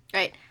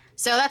 right?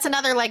 So that's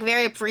another like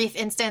very brief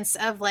instance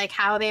of like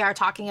how they are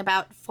talking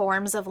about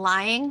forms of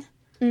lying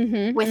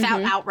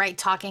without outright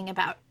talking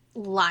about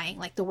lying,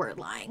 like the word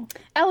lying.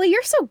 Ellie,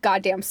 you're so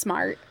goddamn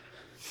smart.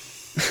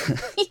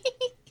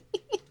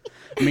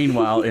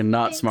 Meanwhile, in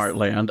Not Smart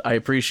Land, I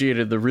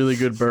appreciated the really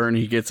good burn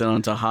he gets in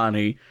on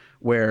Tahani,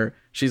 where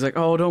she's like,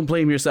 "Oh, don't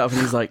blame yourself,"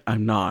 and he's like,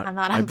 "I'm not. I'm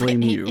not, I I'm blame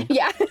blaming you." you."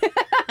 Yeah.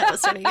 That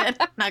was pretty good.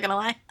 Not gonna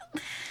lie.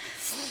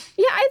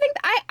 Yeah, I think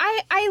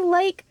I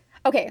like.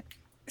 Okay,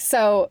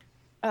 so,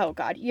 oh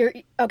god, you're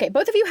okay.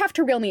 Both of you have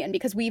to reel me in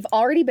because we've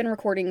already been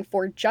recording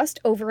for just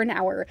over an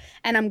hour,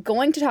 and I'm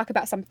going to talk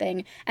about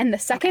something. And the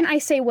second I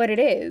say what it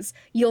is,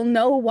 you'll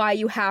know why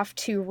you have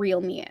to reel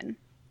me in.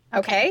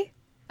 Okay?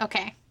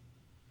 Okay.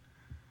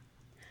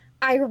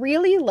 I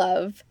really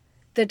love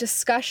the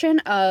discussion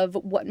of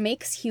what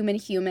makes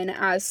human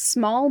as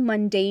small,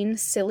 mundane,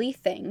 silly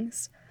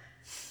things.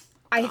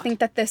 I think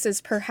that this is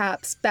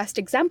perhaps best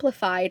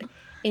exemplified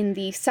in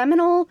the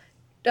seminal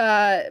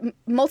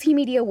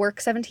multimedia work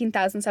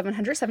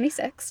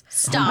 17,776.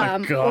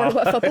 Stop. God. Or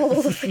What Football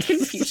Will Look Like in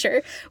the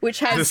Future, which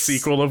has The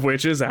sequel of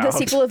which is out. the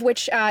sequel of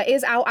which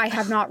is out. I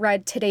have not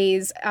read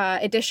today's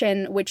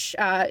edition, which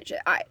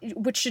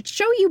should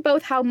show you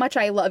both how much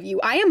I love you.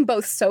 I am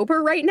both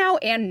sober right now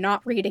and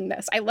not reading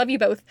this. I love you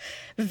both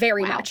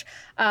very much.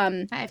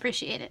 I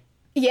appreciate it.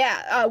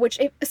 Yeah,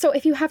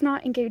 if you have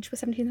not engaged with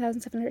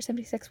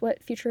 17,776, what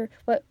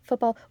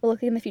football will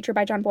look like in the future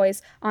by John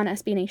Boyes on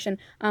SB Nation,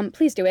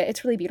 please do it.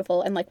 It's really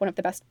beautiful and like one of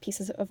the best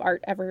pieces of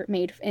art ever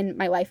made in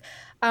my life.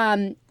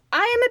 I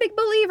am a big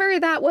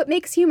believer that what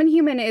makes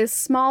human is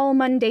small,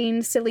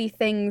 mundane, silly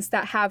things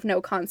that have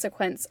no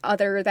consequence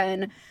other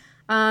than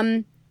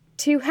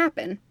to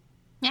happen.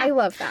 Yeah. I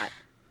love that.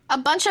 A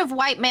bunch of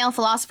white male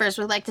philosophers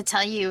would like to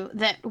tell you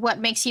that what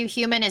makes you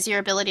human is your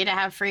ability to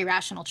have free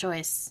rational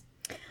choice.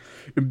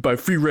 And by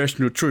free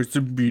rational choice,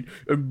 I mean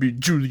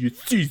Julius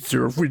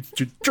Caesar,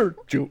 Winston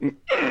Churchill.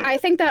 I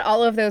think that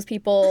all of those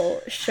people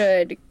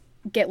should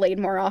get laid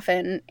more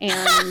often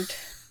and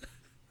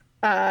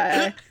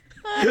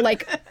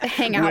like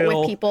hang out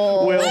with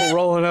people. Will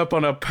rolling up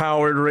on a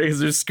powered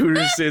Razor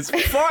scooter says,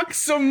 "Fuck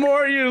some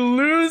more, you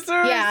losers!"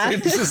 Yeah.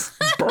 And just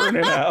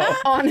burning out.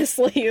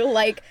 Honestly,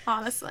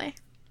 Honestly.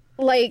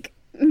 like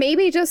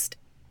maybe just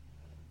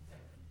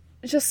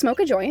smoke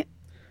a joint,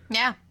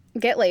 Yeah.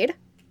 get laid,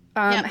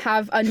 Yep.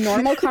 have a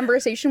normal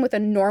conversation with a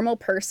normal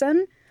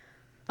person,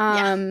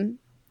 Yeah.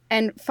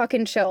 and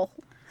fucking chill.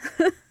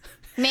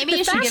 Maybe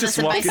you should give Just this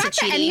advice walking- to The fact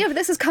that any Chidi. of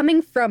this is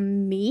coming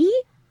from me,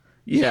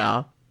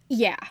 Yeah.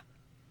 yeah.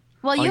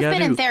 Well, All you've you gotta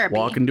been in do, therapy.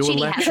 walk into a Chidi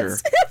lecture.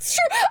 has. That's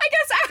true. I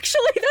guess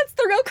actually that's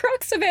the real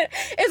crux of it.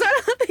 Is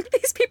I don't think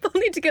these people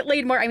need to get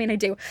laid more. I mean, I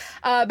do,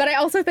 but I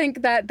also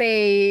think that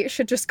they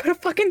should just go to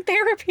fucking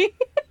therapy.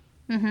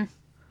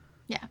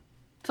 Yeah.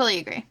 Fully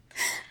agree.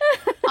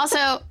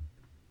 Also,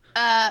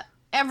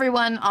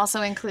 everyone,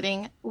 also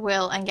including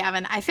Will and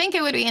Gavin, I think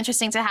it would be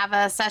interesting to have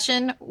a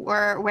session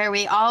where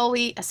we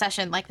a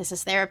session like this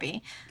is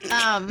therapy.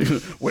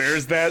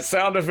 Where's that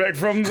sound effect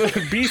from the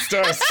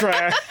Beastars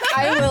track?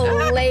 I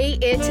will lay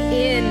it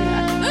in.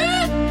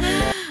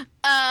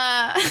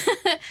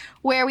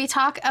 Where we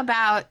talk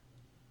about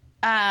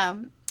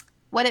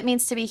what it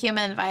means to be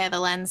human via the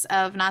lens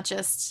of not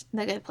just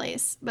The Good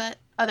Place, but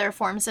other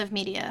forms of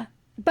media.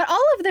 But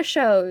all of the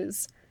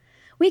shows,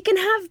 we can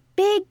have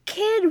big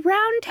kid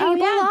roundtable,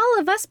 yeah. all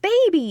of us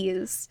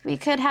babies. We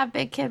could have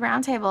Big Kid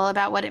Roundtable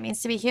about what it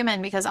means to be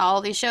human, because all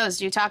these shows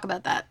do talk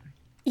about that.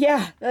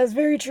 Yeah, that's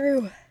very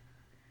true.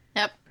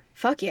 Yep.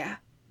 Fuck yeah.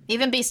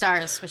 Even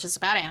Beastars, which is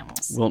about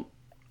animals. Well,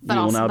 But we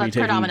will also- now but be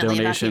taking predominantly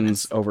about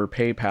donations over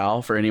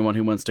PayPal for anyone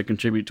who wants to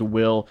contribute to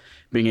Will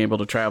being able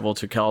to travel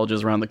to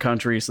colleges around the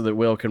country so that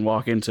Will can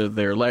walk into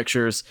their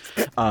lectures,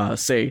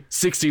 say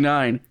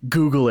 69,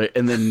 Google it,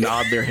 and then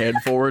nod their head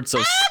forward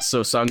so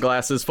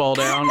sunglasses fall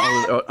down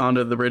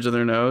onto the bridge of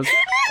their nose,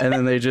 and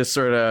then they just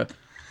sort of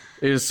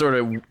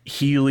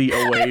heely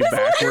away I was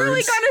backwards.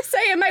 literally gonna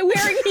say, am I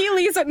wearing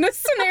Heelys in this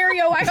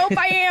scenario? I hope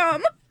I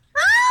am.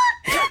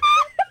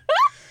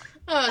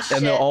 Oh, shit.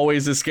 And they'll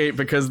always escape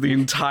because the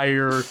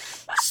entire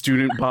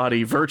student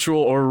body,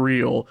 virtual or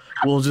real,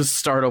 will just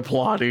start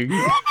applauding.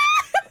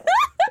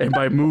 And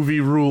by movie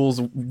rules,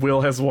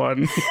 Will has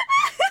won.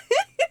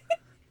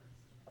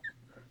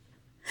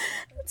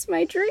 That's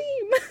my dream.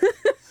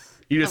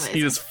 You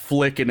just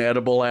flick an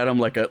edible at him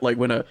like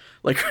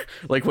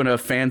when a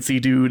fancy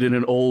dude in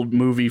an old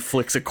movie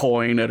flicks a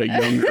coin at a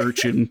young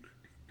urchin.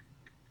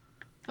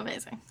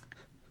 Amazing.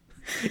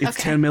 It's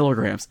Okay. 10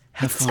 milligrams.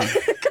 Have fun.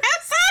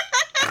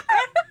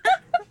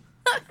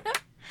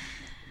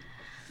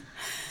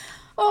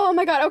 Oh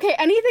my god. Okay,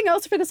 anything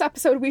else for this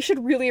episode? We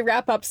should really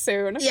wrap up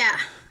soon. Yeah,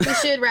 we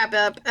should wrap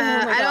up. my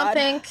I don't God.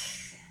 think...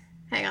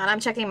 Hang on, I'm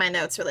checking my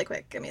notes really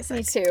quick. Give me a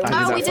Me sec. too. I did Oh,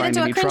 not we didn't find do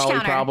a any cringe trolley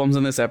counter. problems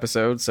in this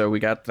episode, so we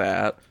got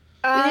that.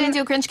 We didn't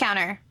do a cringe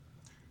counter.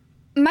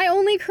 My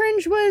only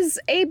cringe was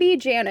AB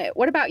Janet.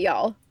 What about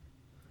y'all?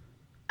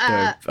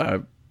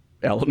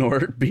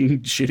 Eleanor being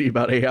shitty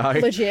about AI.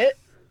 Legit?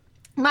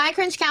 My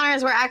cringe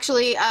counters were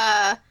actually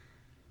the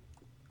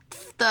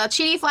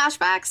Chidi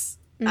flashbacks.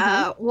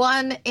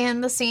 One in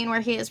the scene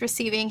where he is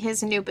receiving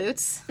his new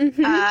boots,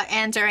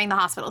 and during the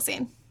hospital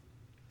scene.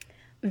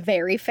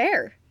 Very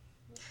fair.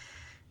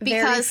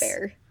 Because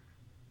Very fair.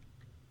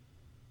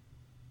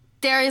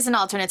 there is an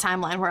alternate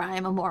timeline where I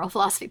am a moral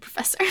philosophy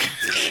professor.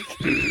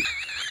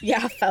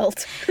 Yeah,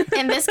 felt.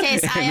 In this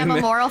case, I am a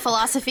moral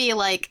philosophy,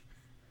 like,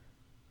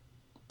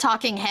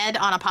 talking head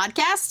on a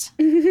podcast.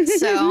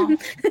 So,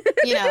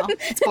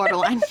 it's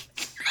borderline.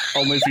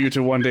 Only for you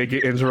to one day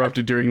get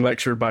interrupted during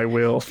lecture by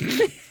Will.